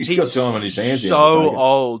 he's got time on his hands. So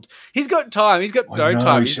old. He's got time. He's got no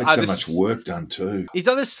time. He's had so much work done too. He's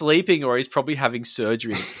either sleeping or he's probably having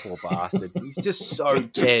surgery. The poor bastard. He's just so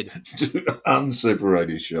dead. Unseparate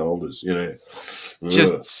his shoulders, you know.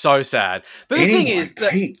 Just so sad. But the thing is,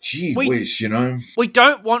 that Pete, gee whiz, you know. We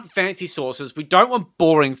don't want fancy sources. We don't want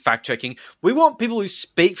boring fact checking. We want people who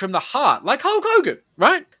speak from the heart, like Hulk Hogan,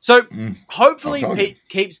 right? So hopefully Pete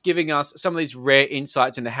keeps giving us some of these rare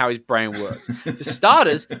insights into how his brain works. For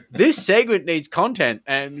starters, this segment needs content.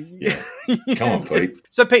 And Come on, Pete.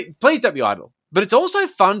 So Pete, please don't be idle. But it's also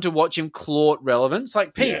fun to watch him claw relevance.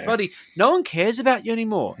 Like, Pete, buddy, no one cares about you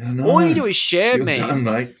anymore. All you do is share You're memes. done,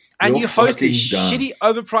 mate. And you host this shitty,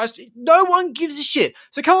 overpriced... No one gives a shit.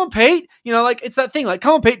 So come on, Pete. You know, like, it's that thing. Like,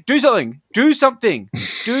 come on, Pete, do something. Do something.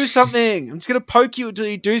 Do something. I'm just going to poke you until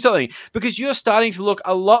you do something. Because you're starting to look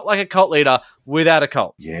a lot like a cult leader without a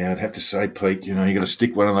cult. Yeah, I'd have to say, Pete, you know, you got to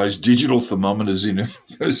stick one of those digital thermometers in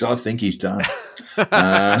because I think he's done.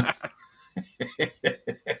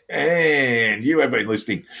 And you have been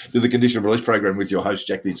listening to the Conditional Release Program with your host,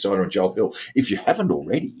 Jack the Insider and Joel Hill. If you haven't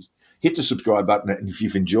already, hit the subscribe button, and if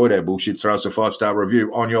you've enjoyed our bullshit, throw us a 5-star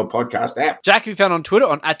review on your podcast app. Jack can be found on Twitter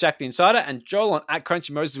on @JackTheInsider and Joel on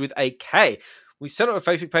 @CrunchyMoses with a K. We set up a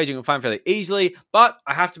Facebook page you can find fairly easily, but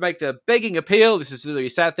I have to make the begging appeal. This is really a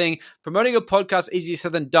sad thing. Promoting a podcast is easier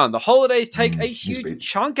said than done. The holidays take a huge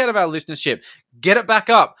chunk out of our listenership. Get it back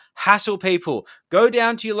up. Hassle people. Go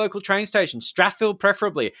down to your local train station, Strathfield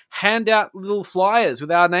preferably. Hand out little flyers with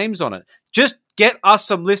our names on it. Just get us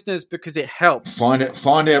some listeners because it helps. Find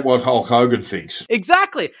out what Hulk Hogan thinks.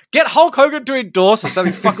 Exactly. Get Hulk Hogan to endorse us.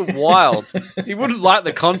 That'd be fucking wild. He wouldn't like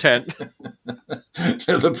the content.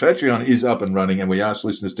 The Patreon is up and running, and we ask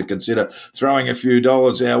listeners to consider throwing a few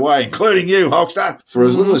dollars our way, including you, Hulkster. For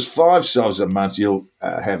as little as $5 a month, you'll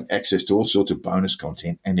have access to all sorts of bonus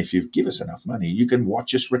content. And if you give us enough money, you can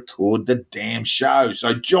watch us record the damn show.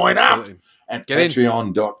 So join up at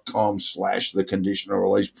patreon.com/the Conditional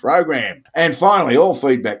Release Program. And finally, all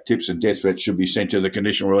feedback, tips and death threats should be sent to the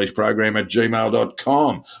Conditional Release Program at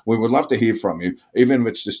gmail.com. We would love to hear from you, even if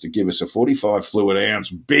it's just to give us a 45 fluid ounce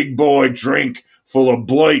big boy drink full of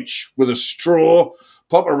bleach with a straw,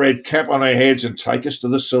 pop a red cap on our heads, and take us to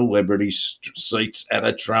the celebrity seats at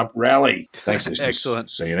a Trump rally. Thanks, listeners.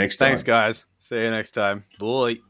 Excellent. See you next time. Thanks, guys. See you next time. Bye.